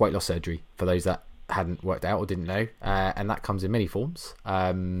 Basically, it's weight loss surgery for those that hadn't worked out or didn't know, and that comes in many forms.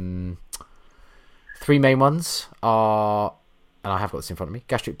 Three main ones are, and I have got this in front of me: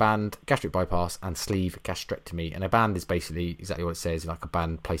 gastric band, gastric bypass, and sleeve gastrectomy. And a band is basically exactly what it says, like a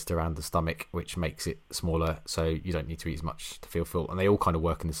band placed around the stomach, which makes it smaller, so you don't need to eat as much to feel full. And they all kind of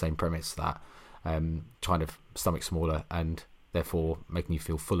work in the same premise, that kind of stomach smaller and therefore making you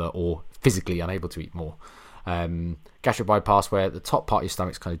feel fuller or physically unable to eat more. Gastric bypass, where the top part of your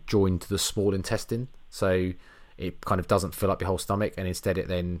stomach is kind of joined to the small intestine, so it kind of doesn't fill up your whole stomach, and instead it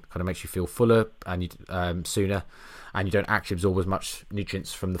then kind of makes you feel fuller and sooner, and you don't actually absorb as much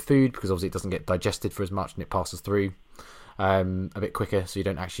nutrients from the food, because obviously it doesn't get digested for as much and it passes through a bit quicker, so you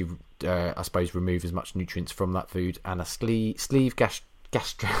don't actually I suppose remove as much nutrients from that food. And a sleeve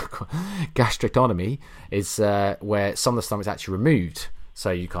gastrectomy is where some of the stomach is actually removed, so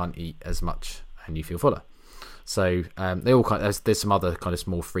you can't eat as much and you feel fuller. So they all there's some other kind of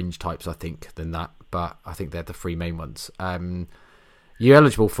small fringe types, I think, than that, but I think they're the three main ones. You're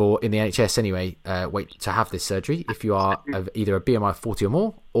eligible for, in the NHS anyway, wait to have this surgery if you are of either a BMI of 40 or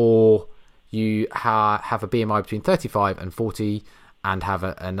more, or you have a BMI between 35 and 40 and have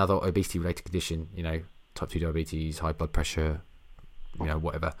another obesity related condition, type 2 diabetes, high blood pressure,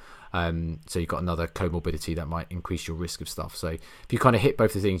 whatever. So you've got another comorbidity that might increase your risk of stuff. So if you kind of hit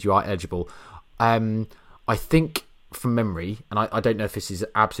both the things, you are eligible. I think from memory, and I don't know if this is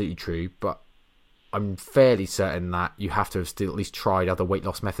absolutely true, but I'm fairly certain that you have to have still at least tried other weight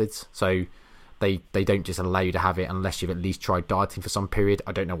loss methods. So they don't just allow you to have it unless you've at least tried dieting for some period.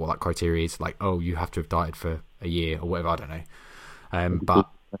 I don't know what that criteria is. Like, oh, you have to have dieted for a year or whatever. I don't know. But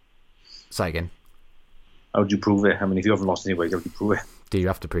say again. How do you prove it? I mean, if you haven't lost any weight, how do you prove it? Do you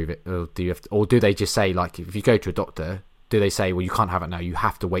have to prove it, or do they just say, like, if you go to a doctor, do they say, well, you can't have it now, you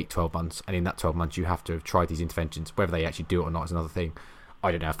have to wait 12 months, and in that 12 months you have to have tried these interventions? Whether they actually do it or not is another thing.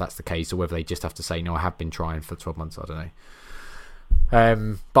 I don't know if that's the case, or whether they just have to say, no, I have been trying for 12 months. I don't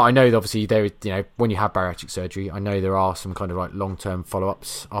know. But I know that obviously there is, when you have bariatric surgery, I know there are some kind of like long-term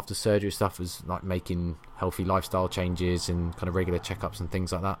follow-ups after surgery stuff, as like making healthy lifestyle changes and kind of regular checkups and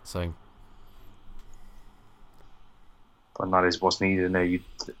things like that. So. And that is what's needed.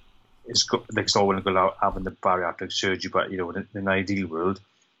 It's all going to go out having the bariatric surgery, but in an ideal world,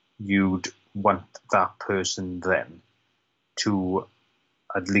 you'd want that person then to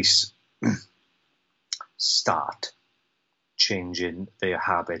at least start changing their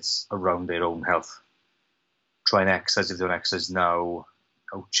habits around their own health. Try and exercise if they don't exercise now.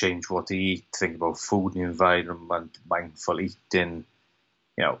 Change what they eat. Think about food and the environment, mindful eating.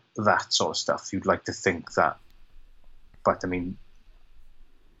 That sort of stuff. You'd like to think that. But I mean,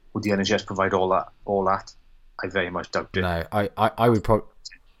 would the NHS provide all that? I very much doubt it. No, I would probably.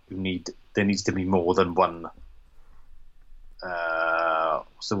 There needs to be more than one.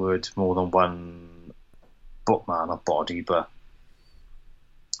 What's the word? More than one bookman or body, but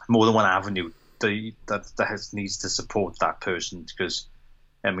more than one avenue that needs to support that person. Because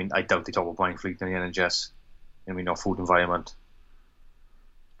I mean, I doubt they talk about mindful eating in the NHS. Not food environment.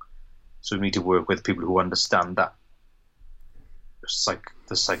 So we need to work with people who understand that.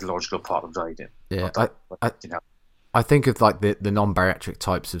 The psychological part of dieting. Yeah, I think of like the non-bariatric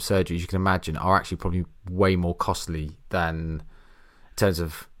types of surgeries you can imagine are actually probably way more costly than in terms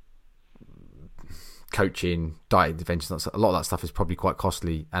of coaching, diet interventions. A lot of that stuff is probably quite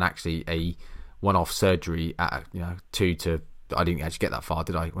costly, and actually a one-off surgery at I didn't actually get that far,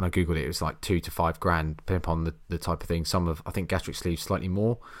 did I? When I googled it, it was like $2,000 to $5,000 depending upon the type of thing. I think gastric sleeves slightly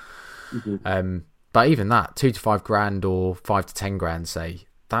more. Mm-hmm. But even that, $2,000 to $5,000 or $5,000 to $10,000, say,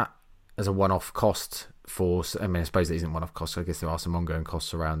 that as a one-off cost for. I mean, I suppose it isn't one-off cost. So I guess there are some ongoing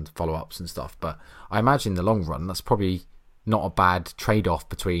costs around follow-ups and stuff. But I imagine in the long run, that's probably not a bad trade-off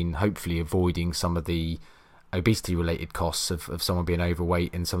between hopefully avoiding some of the obesity-related costs of someone being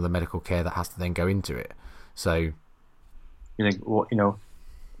overweight and some of the medical care that has to then go into it. So, imagine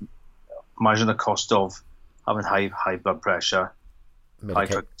the cost of having high blood pressure. High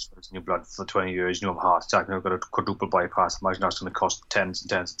triglycerides in your blood for 20 years, have a heart attack, and you've got a quadruple bypass. Imagine that's going to cost tens and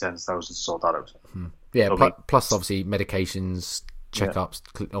tens and tens of thousands to sort that out. Yeah, plus obviously medications, checkups,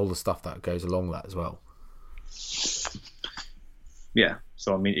 all the stuff that goes along that as well. Yeah,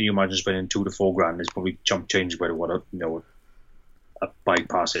 so I mean, you imagine spending $2,000 to $4,000 is probably chump change by what a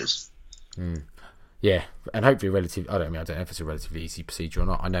bypass is. Yeah, and hopefully I don't know if it's a relatively easy procedure or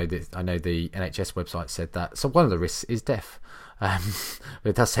not. I know the NHS website said that. So one of the risks is death. But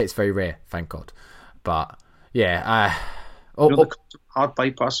it does say it's very rare, thank God. But yeah, heart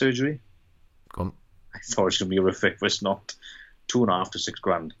bypass surgery. Go on. I thought it was going to be horrific, but it's not. $2,500 to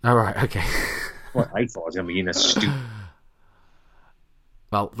 $6,000. All right, okay. Well, I thought it was going to be a stupid.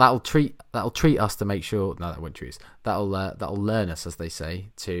 Well, that'll treat us to make sure. No, that won't treat us. That'll learn us, as they say,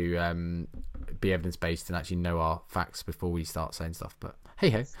 to be evidence based and actually know our facts before we start saying stuff. But hey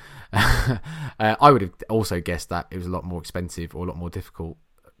ho, I would have also guessed that it was a lot more expensive or a lot more difficult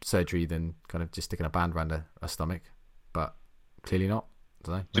surgery than kind of just sticking a band around a stomach, but clearly not. I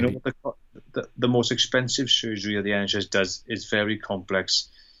don't know. Do you know what the most expensive surgery that the NHS does is very complex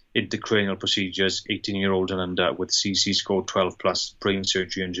intracranial procedures, 18-year-old and under, with CC score 12 plus, brain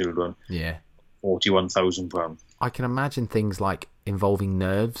surgery in children. Yeah. £41,000. I can imagine things like involving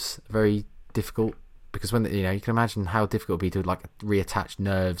nerves very difficult, because when you can imagine how difficult it would be to like reattach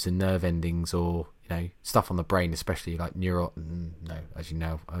nerves and nerve endings, or stuff on the brain, especially like no, as you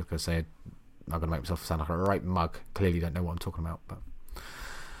know, I was going to say, I'm going to make myself sound like a right mug. Clearly don't know what I'm talking about, but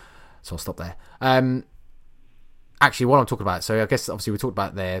so I'll stop there. Actually, what I'm talking about, so I guess obviously we talked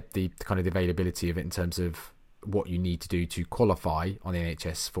about the kind of the availability of it in terms of what you need to do to qualify on the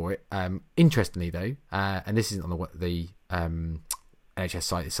NHS for it. Interestingly though, and this isn't on the NHS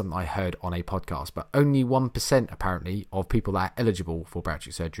site. It's something I heard on a podcast, but only 1% apparently of people that are eligible for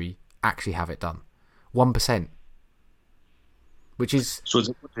bariatric surgery actually have it done. 1%. Which is... So it's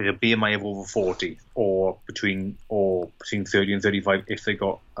a BMI of over 40 or between 30 and 35 if they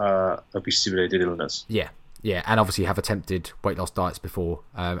got obesity-related illness. Yeah, and obviously have attempted weight loss diets before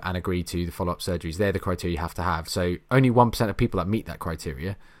and agreed to the follow-up surgeries. They're the criteria you have to have. So only 1% of people that meet that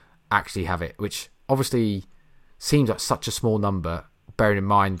criteria actually have it, which obviously seems like such a small number, bearing in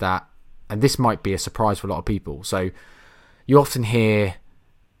mind that, and this might be a surprise for a lot of people. So you often hear...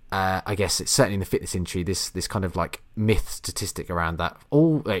 I guess it's certainly in the fitness industry, this kind of like myth statistic around that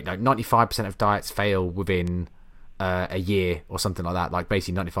 95% of diets fail within a year or something like that. Like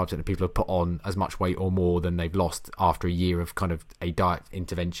basically 95% of people have put on as much weight or more than they've lost after a year of kind of a diet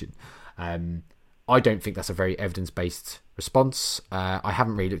intervention. I don't think that's a very evidence-based response. I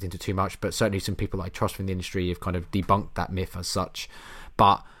haven't really looked into too much, but certainly some people that I trust from the industry have kind of debunked that myth as such.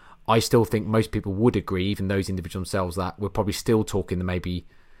 But I still think most people would agree, even those individuals themselves, that we're probably still talking the maybe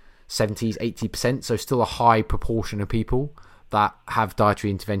 70s, 80%, so still a high proportion of people that have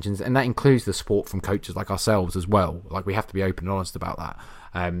dietary interventions, and that includes the support from coaches like ourselves as well. Like, we have to be open and honest about that.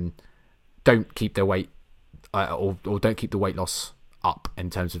 Don't keep their weight or don't keep the weight loss up in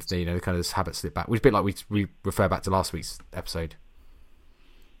terms of the kind of this habit slip back, which is a bit like we refer back to last week's episode.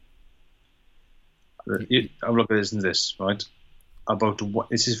 I'm looking at this, right? About what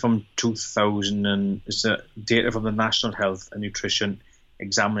this is from 2000, and it's data from the National Health and Nutrition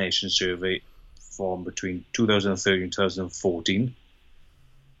Examination Survey from between 2013 and 2014.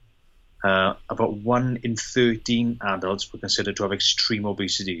 About 1 in 13 adults were considered to have extreme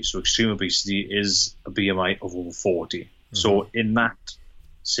obesity. So extreme obesity is a BMI of over 40. Mm-hmm. So in that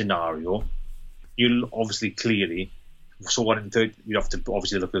scenario, you'll obviously clearly, so 1 in 30, you have to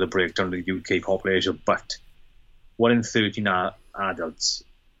obviously look at the breakdown of the UK population, but 1 in 13 adults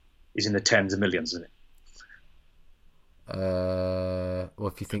is in the tens of millions, isn't it? Well,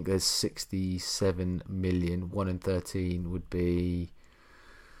 if you think there's 67 million, 1 in 13 would be,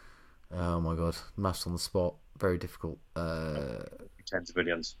 oh my god, maths on the spot, very difficult. Tens of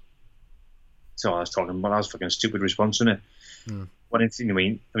millions. So I was talking about, that was fucking stupid response, isn't it? 1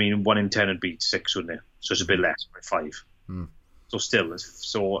 in, I mean 1 in 10 would be 6, wouldn't it? So it's a bit less, by 5. So still,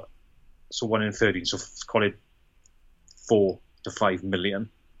 so 1 in 13, so call it 4 to 5 million,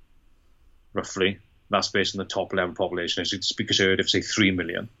 roughly. That's based on the top 11 population. So speakers heard if say 3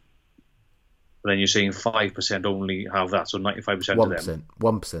 million. But then you're saying 5% only have that, so 95% of them.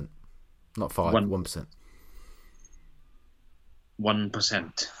 1%. Not 5, 1%.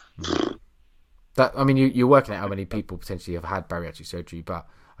 1%. That, I mean, you're working out how many people potentially have had bariatric surgery, but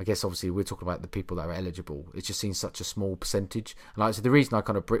I guess obviously we're talking about the people that are eligible. It's just seen such a small percentage. And like I said, the reason I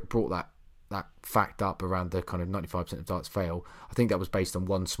kind of brought that fact up around the kind of 95% of diets fail, I think that was based on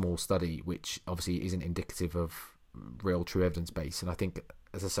one small study, which obviously isn't indicative of real true evidence base. And I think,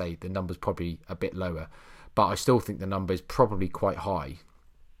 as I say, the number's probably a bit lower, but I still think the number is probably quite high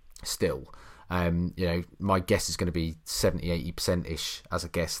still. My guess is going to be 70-80% ish as a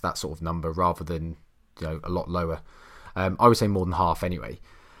guess, that sort of number, rather than a lot lower. I would say more than half anyway.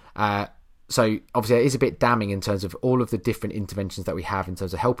 So obviously it is a bit damning in terms of all of the different interventions that we have in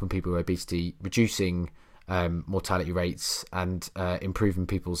terms of helping people with obesity, reducing mortality rates, and improving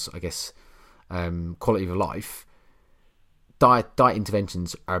people's, I guess, quality of life. Diet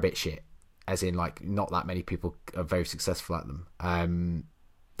interventions are a bit shit, as in like not that many people are very successful at them.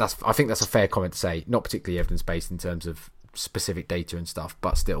 I think that's a fair comment to say. Not particularly evidence based in terms of specific data and stuff,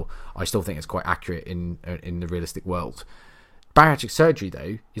 but still, I still think it's quite accurate in the realistic world. Bariatric surgery,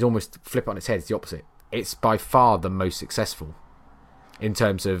 though, is almost flip on its head. It's the opposite. It's by far the most successful in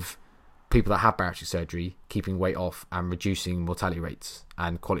terms of people that have bariatric surgery keeping weight off and reducing mortality rates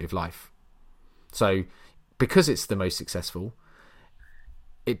and quality of life. So, because it's the most successful,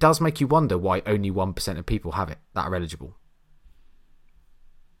 it does make you wonder why only 1% of people have it that are eligible.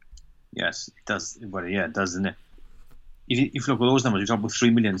 Yes, it does. Well, yeah, it does, doesn't it? If you look at those numbers, you're talking about 3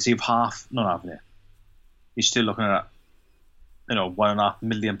 million. See if not half of it. You're still looking at 1.5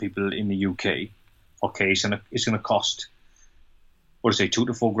 million people in the UK. Okay, it's going to cost, what do you say, 2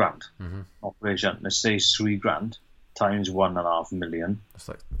 to 4 grand operation. Let's say it's 3 grand times 1.5 million. That's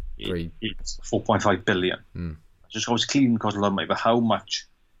like 3. It's 4.5 billion. Just always clean cost a lot of money, but how much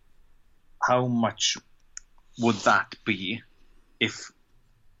would that be if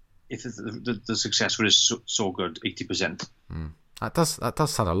the success rate is so good, 80%? That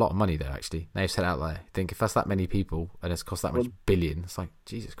does sound a lot of money, though. Actually, now you've said it out there. I think if that's that many people and it's cost that much billion, it's like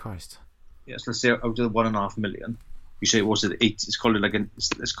Jesus Christ. Yes, let's say out of the 1.5 million, you say what's it? 8. Let's call it like an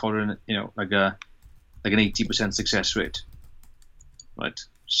 80% success rate. right?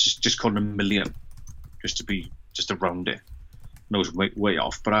 Just call it 1 million, just to round it. No, it's way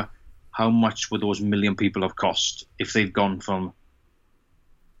off. But how much would those 1 million people have cost if they've gone from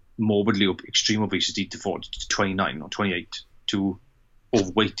morbidly extreme obesity to 40 to 29 or 28 to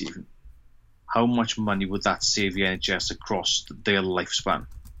overweight even? How much money would that save the NHS across their lifespan?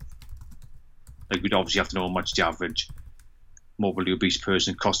 Like, we'd obviously have to know how much the average morbidly obese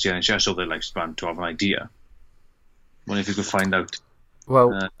person costs the NHS over their lifespan to have an idea. I wonder if you could find out.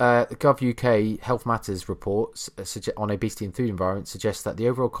 Well, the Gov UK Health Matters report on obesity in food environment suggests that the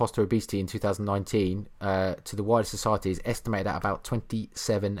overall cost of obesity in 2019 to the wider society is estimated at about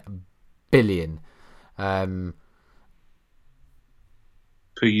 27 billion per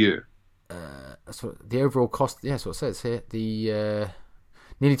year. So the overall cost, that's what it says here. The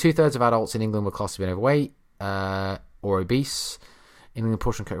nearly 2/3 of adults in England were classed as being overweight or obese. In the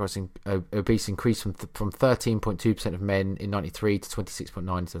portion categorizing obese increased from 13.2% of men in 93 to 26.9%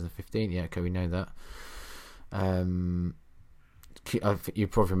 in 2015. Yeah, okay, we know that. You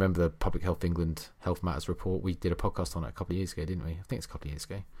probably remember the Public Health England Health Matters report. We did a podcast on it a couple of years ago, didn't we? I think it's a couple of years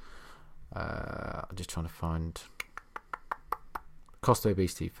ago. I'm just trying to find cost of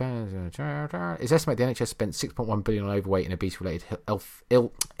obesity. It's estimated the NHS spent 6.1 billion on overweight and obesity-related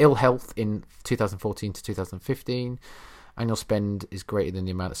ill health in 2014 to 2015. Annual spend is greater than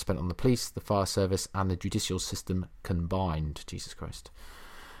the amount spent on the police, the fire service, and the judicial system combined. Jesus Christ.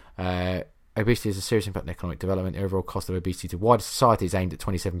 Obesity is a serious impact on economic development. The overall cost of obesity to wider society is aimed at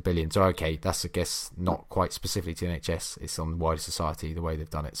 27 billion. So, okay, that's, I guess, not quite specifically to the NHS. It's on wider society, the way they've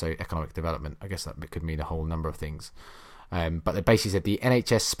done it. So, economic development, I guess that could mean a whole number of things. But they basically said the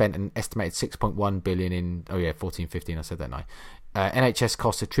NHS spent an estimated 6.1 billion in 14-15. I said that now. NHS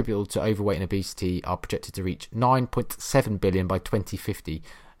costs attributable to overweight and obesity are projected to reach 9.7 billion by 2050,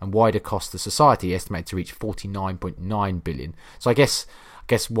 and wider costs to society estimated to reach 49.9 billion. So I guess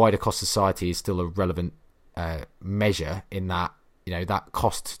wider cost to society is still a relevant measure in that, that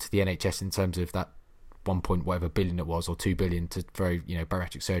cost to the NHS in terms of that 1 point whatever billion it was, or 2 billion to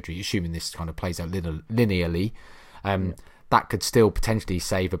bariatric surgery, assuming this kind of plays out linearly. That could still potentially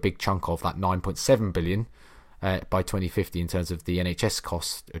save a big chunk of that 9.7 billion by 2050 in terms of the NHS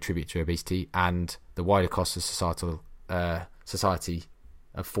costs attributed to obesity, and the wider cost of society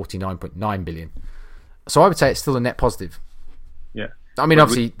of 49.9 billion. So I would say it's still a net positive. Yeah. I mean,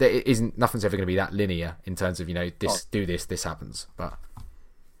 obviously, nothing's ever going to be that linear in terms of, this happens. But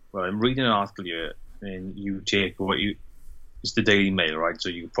well, I'm reading an article here, and you take it's the Daily Mail, right? So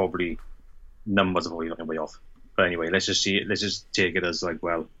you probably numbers are always way off. But anyway, let's just take it as like,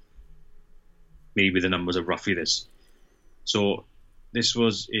 well, maybe the numbers are roughly this. So this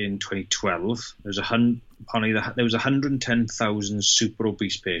was in 2012. There was 110,000 super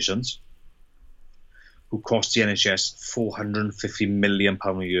obese patients who cost the NHS £450 million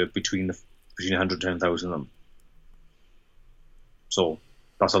a year between 110,000 of them. So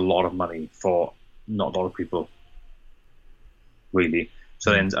that's a lot of money for not a lot of people, really.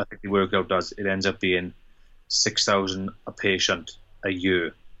 So then I think the workout it ends up being 6,000 a patient a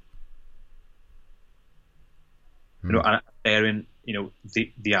year. And bearing,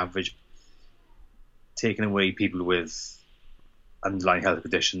 the average, taking away people with underlying health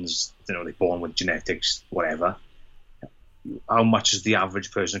conditions, they're born with genetics, whatever. How much does the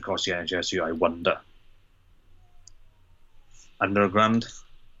average person cost the NHS a year, I wonder? Under £1,000?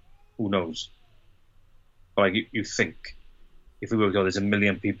 Who knows? But you think, if we work out there's 1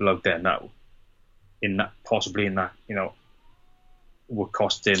 million people out there now, possibly in that, we're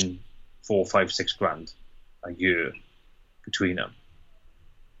costing 4, 5, 6 grand a year between them.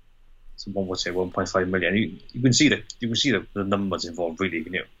 So one would say 1.5 million. You can see the numbers involved, really,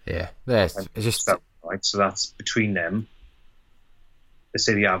 can you? Yeah, it's just right. So that's between them. Let's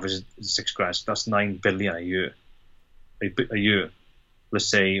say the average is 6 grand. So that's 9 billion a year. A year. Let's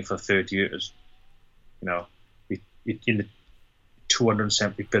say for 30 years, in the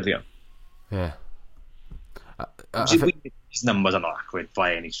 270 billion. Yeah. These numbers are not accurate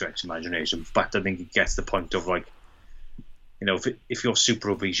by any stretch of imagination, but I think it gets the point of if you're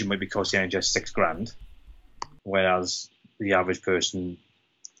super obese, you might be costing the NHS 6 grand, whereas the average person,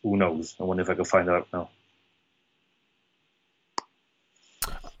 who knows? I wonder if I can find that out now.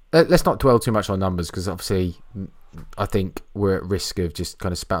 Let's not dwell too much on numbers, because obviously I think we're at risk of just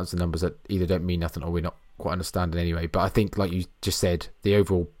kind of spouting some numbers that either don't mean nothing or we're not quite understanding anyway. But I think, like you just said, the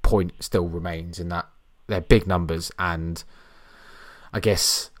overall point still remains in that they're big numbers, and I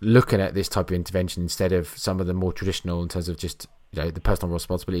guess looking at this type of intervention instead of some of the more traditional in terms of just the personal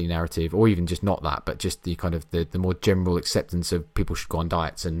responsibility narrative, or even just not that, but just the kind of the more general acceptance of people should go on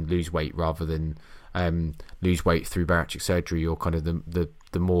diets and lose weight rather than lose weight through bariatric surgery, or kind of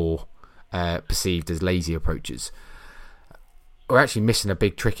the more perceived as lazy approaches. We're actually missing a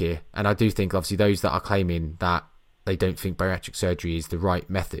big trick here, and I do think obviously those that are claiming that they don't think bariatric surgery is the right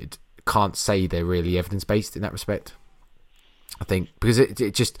method can't say they're really evidence-based in that respect. I think because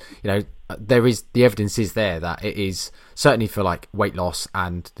it just, there is, the evidence is there that it is, certainly for like weight loss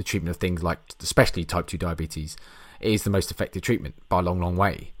and the treatment of things like especially type 2 diabetes, it is the most effective treatment by a long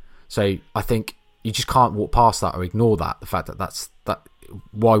way. So I think you just can't walk past that or ignore that, the fact that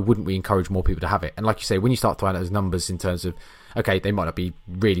why wouldn't we encourage more people to have it? And like you say, when you start throwing out those numbers in terms of, okay, they might not be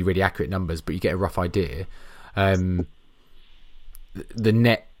really, really accurate numbers, but you get a rough idea. The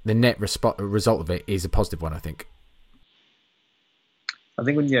net result of it is a positive one, I think. I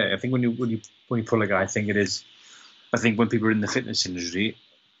think when you pull like, I think when people are in the fitness industry,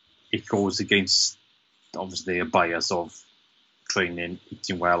 it goes against obviously a bias of training,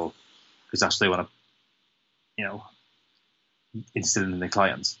 eating well, because that's what they want to, instill in their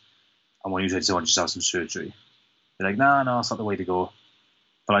clients. And when you say to someone, just have some surgery, they're like, no, it's not the way to go.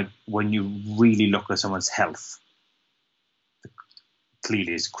 But like when you really look at someone's health,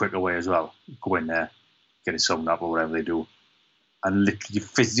 clearly it's a quicker way as well. Go in there, get it summed up or whatever they do. And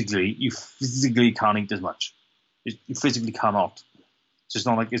literally, you physically can't eat as much. You physically cannot. So it's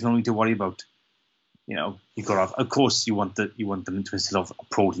not like there's no need to worry about. You've got to have, of course, you want them to instill of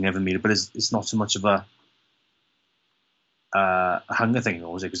protein every meal, but it's not so much of a hunger thing,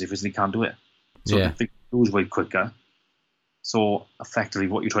 though, is it? Because they physically can't do it. So they lose weight quicker. So effectively,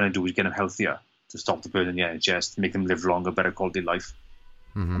 what you're trying to do is get them healthier to stop the burden in the NHS, to make them live longer, better quality of life,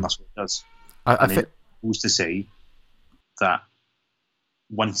 and that's what it does. I think who's to say that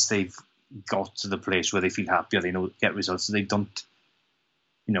once they've got to the place where they feel happier, they get results, so they don't,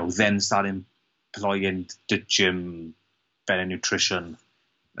 then start employing the gym, better nutrition,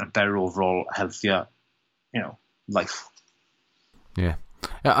 a better overall, healthier, life. Yeah.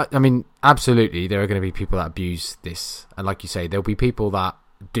 I mean, absolutely, there are going to be people that abuse this. And like you say, there'll be people that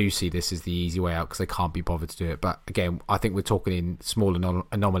do see this as the easy way out because they can't be bothered to do it. But again, I think we're talking in small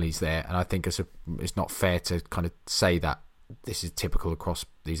anomalies there. And I think it's not fair to kind of say that this is typical across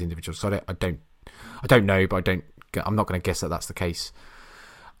these individuals. So I don't know, but I'm not going to guess that that's the case.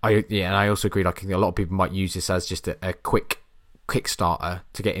 And I also agree. Like a lot of people might use this as just a quick starter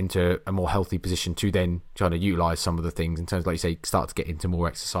to get into a more healthy position, to then trying to utilize some of the things in terms of, like you say, start to get into more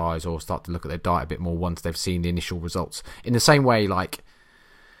exercise or start to look at their diet a bit more once they've seen the initial results. In the same way, like,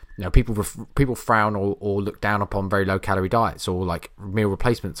 people frown or look down upon very low calorie diets or like meal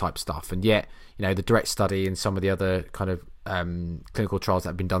replacement type stuff, and yet the direct study and some of the other kind of clinical trials that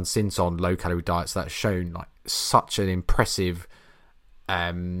have been done since on low calorie diets that have shown like such an impressive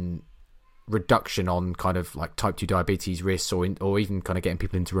reduction on kind of like type 2 diabetes risks or even kind of getting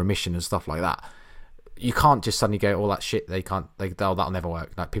people into remission and stuff like that. You can't just suddenly go, all that shit, that'll never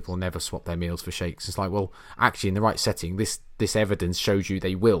work. Like, people will never swap their meals for shakes. It's like, well, actually in the right setting, this evidence shows you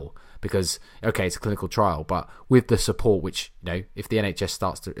they will, because okay, it's a clinical trial, but with the support, which if the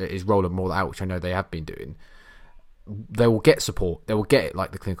NHS is rolling more out, which I know they have been doing, they will get support. They will get it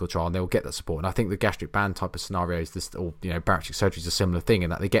like the clinical trial, and they will get that support. And I think the gastric band type of scenarios, bariatric surgery is a similar thing in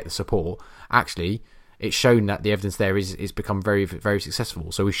that they get the support. Actually, it's shown that the evidence there is become very, very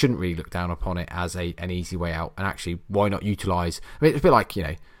successful. So we shouldn't really look down upon it as an easy way out. And actually, why not utilize? I mean, it's a bit like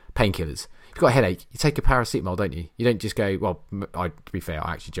painkillers. If you've got a headache, you take a paracetamol, don't you? You don't just go, well, to be fair,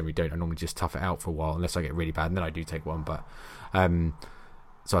 I actually generally don't. I normally just tough it out for a while unless I get really bad, and then I do take one. But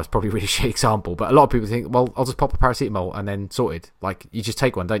so it's probably a really shit example, but a lot of people think, well, I'll just pop a paracetamol and then sorted. Like, you just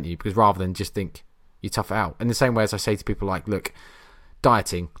take one, don't you? Because rather than just think you tough it out. In the same way as I say to people, like, look,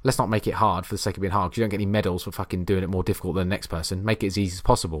 dieting, let's not make it hard for the sake of being hard, because you don't get any medals for fucking doing it more difficult than the next person. Make it as easy as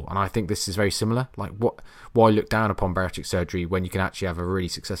possible. And I think this is very similar. Like, why look down upon bariatric surgery when you can actually have a really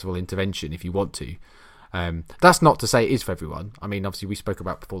successful intervention if you want to? That's not to say it is for everyone. I mean, obviously we spoke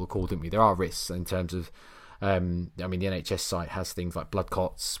about before the call, didn't we? There are risks in terms of the NHS site has things like blood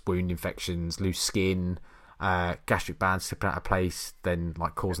clots, wound infections, loose skin, gastric bands slipping out of place, then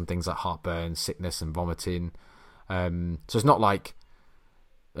like causing things like heartburn, sickness and vomiting. So it's not like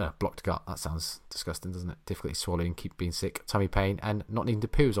blocked gut. That sounds disgusting, doesn't it? Difficulty swallowing, keep being sick, tummy pain, and not needing to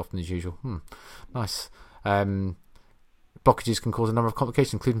poo as often as usual. Nice. Blockages can cause a number of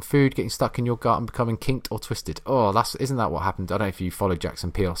complications, including food getting stuck in your gut and becoming kinked or twisted. Oh, isn't that what happened? I don't know if you followed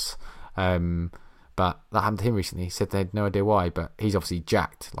Jackson Pios. But that happened to him recently. He said they had no idea why, but he's obviously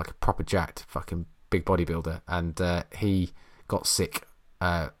jacked, like a proper jacked fucking big bodybuilder, and he got sick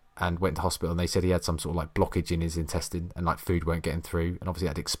and went to hospital, and they said he had some sort of like blockage in his intestine, and like food weren't getting through, and obviously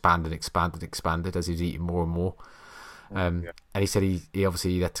that expanded as he was eating more and more. And he said he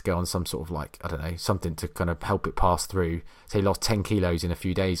obviously had to go on some sort of like, I don't know, something to kind of help it pass through. So he lost 10 kilos in a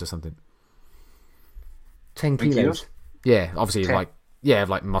few days or something. 10 kilos? Yeah, obviously 10.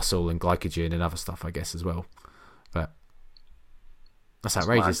 like muscle and glycogen and other stuff, I guess, as well. But that's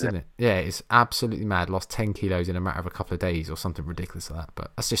outrageous, isn't it? Yeah, it's absolutely mad. Lost 10 kilos in a matter of a couple of days or something ridiculous like that.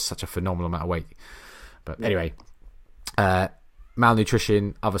 But that's just such a phenomenal amount of weight. But anyway,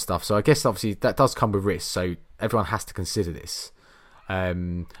 malnutrition, other stuff. So I guess obviously that does come with risk. So everyone has to consider this. I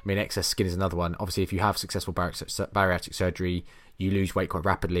mean, excess skin is another one. Obviously, if you have successful bariatric surgery, you lose weight quite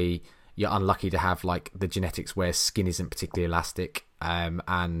rapidly. You're unlucky to have like the genetics where skin isn't particularly elastic,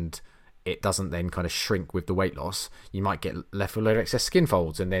 and it doesn't then kind of shrink with the weight loss. You might get left with a load of excess skin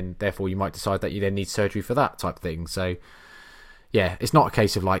folds, and then therefore you might decide that you then need surgery for that type of thing. So yeah, it's not a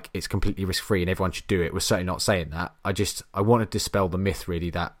case of like it's completely risk free and everyone should do it. We're certainly not saying that. I want to dispel the myth really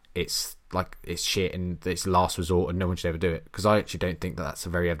that it's like it's shit and it's last resort and no one should ever do it, because I actually don't think that that's a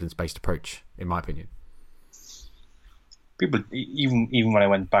very evidence based approach in my opinion. People, even when I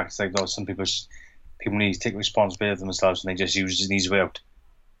went back, it's like, oh, some people need to take responsibility for themselves and they just use it as an easy way out.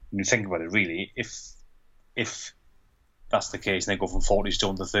 When you think about it, really, if that's the case and they go from 40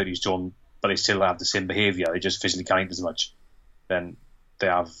 stone to 30 stone, but they still have the same behaviour, they just physically can't eat as much, then they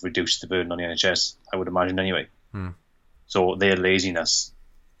have reduced the burden on the NHS, I would imagine anyway. So their laziness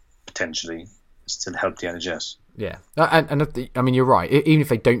potentially still help the NHS. Yeah, and I mean, you're right. Even if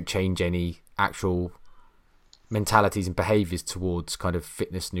they don't change any actual mentalities and behaviours towards kind of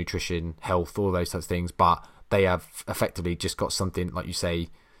fitness, nutrition, health, all those types of things, but they have effectively just got something, like you say,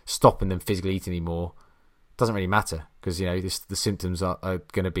 stopping them physically eating anymore, doesn't really matter, because the symptoms are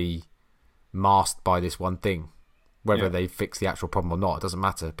going to be masked by this one thing. Whether they fix the actual problem or not, it doesn't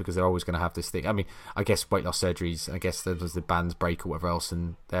matter, because they're always going to have this thing. I mean, I guess weight loss surgeries, I guess there's the bands break or whatever else,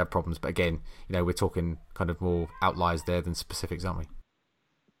 and they have problems. But again, we're talking kind of more outliers there than specifics, aren't we?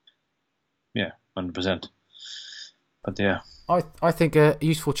 Yeah, 100%. But yeah, I think a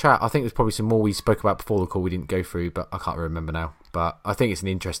useful chat. I think there's probably some more we spoke about before the call we didn't go through, but I can't remember now. But I think it's an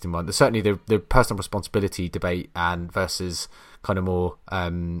interesting one. There's certainly the personal responsibility debate and versus kind of more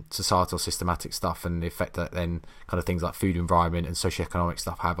societal systematic stuff, and the effect that then kind of things like food environment and socioeconomic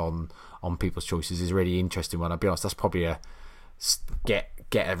stuff have on people's choices is a really interesting one. I'll be honest, that's probably get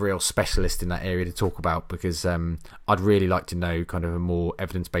a real specialist in that area to talk about, because I'd really like to know kind of a more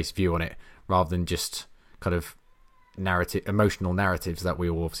evidence-based view on it rather than just kind of emotional narratives that we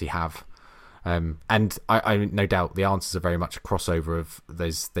all obviously have. And I no doubt the answers are very much a crossover of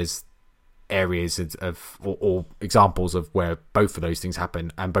there's areas of or examples of where both of those things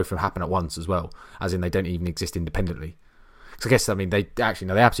happen, and both of them happen at once as well, as in they don't even exist independently. Because I guess, I mean, they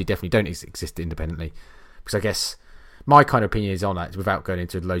absolutely definitely don't exist independently, because I guess my kind of opinion is on that, without going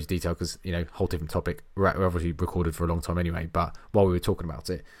into loads of detail, because whole different topic. We're obviously recorded for a long time anyway, but while we were talking about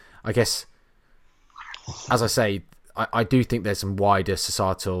it, I guess, as I say, I do think there's some wider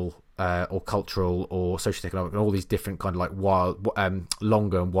societal or cultural or socioeconomic and all these different kind of like wild,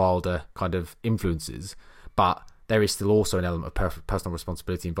 longer and wilder kind of influences, but there is still also an element of personal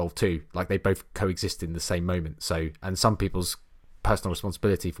responsibility involved too. Like, they both coexist in the same moment. So, and some people's personal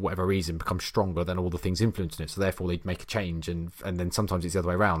responsibility for whatever reason becomes stronger than all the things influencing it, so therefore they make a change, and then sometimes it's the other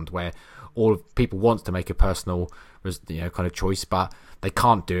way around, where all of people want to make a personal kind of choice, but they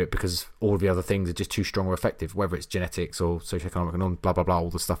can't do it because all of the other things are just too strong or effective, whether it's genetics or socioeconomic and blah blah blah, all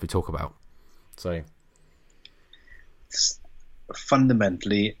the stuff we talk about. So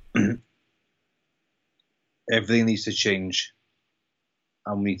fundamentally everything needs to change,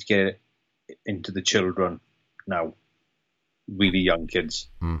 and we need to get it into the children now. Really young kids.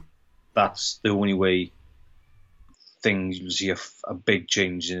 That's the only way things you'll see a big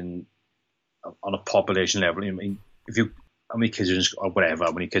change on a population level. I mean, how many kids are in school, or whatever,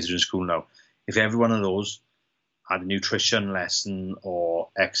 how many kids are in school now? If every one of those had a nutrition lesson or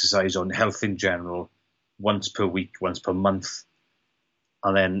exercise on health in general once per week, once per month,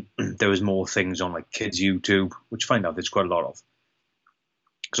 and then there was more things on like kids YouTube, which I find out there's quite a lot of,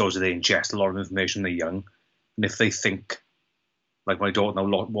 because obviously they ingest a lot of information when they're young, and if they think, like my daughter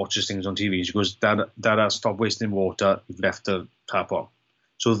now watches things on TV. She goes, Dad, stop wasting water. You've left the tap on.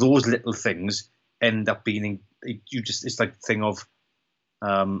 So those little things end up being, it's like the thing of,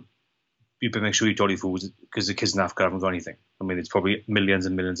 you better make sure you eat jolly foods, because the kids in Africa haven't got anything. I mean, it's probably millions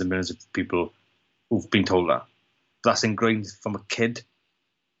and millions and millions of people who've been told that. That's ingrained from a kid.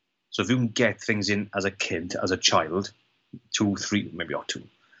 So if you can get things in as a kid, as a child, 2, 3, maybe not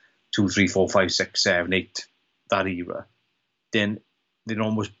 2, 3, 4, 5, 6, 7, 8, that era, then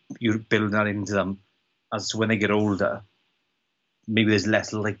almost you're building that into them as to when they get older, maybe there's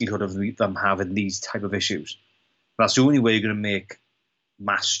less likelihood of them having these type of issues. That's the only way you're going to make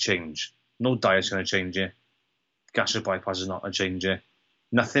mass change. No diet's going to change it. Gastric bypass is not going to change it.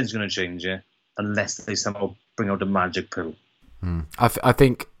 Nothing's going to change it unless they somehow bring out a magic pill. I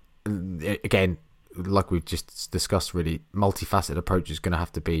think, again, like we've just discussed, really, multifaceted approach is going to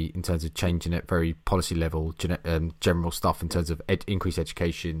have to be in terms of changing it very policy level, general stuff in terms of increased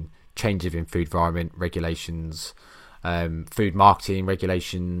education, changes in food environment, regulations, food marketing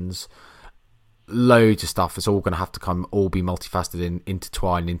regulations, loads of stuff. It's all going to have to all be multifaceted and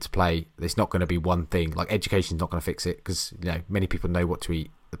intertwined into play. There's not going to be one thing. Like education's not going to fix it because many people know what to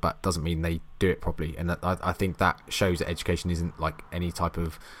eat, but doesn't mean they do it properly. And I think that shows that education isn't like any type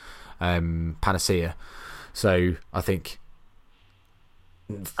of panacea. So I think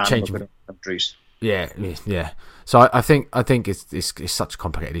changing countries. Yeah. So I think it's such a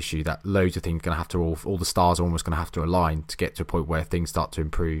complicated issue that loads of things are going to have to all the stars are almost going to have to align to get to a point where things start to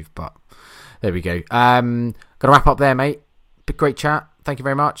improve. But there we go. Gonna wrap up there, mate. Great chat. Thank you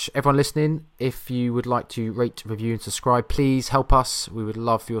very much, everyone listening. If you would like to rate, review, and subscribe, please help us. We would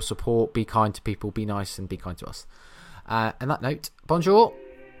love your support. Be kind to people. Be nice and be kind to us. On that note, bonjour.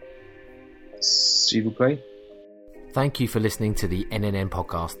 S'il vous plaît. Thank you for listening to the NNN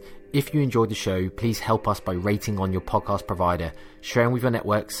podcast. If you enjoyed the show, please help us by rating on your podcast provider, sharing with your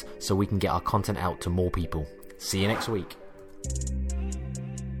networks so we can get our content out to more people. See you next week.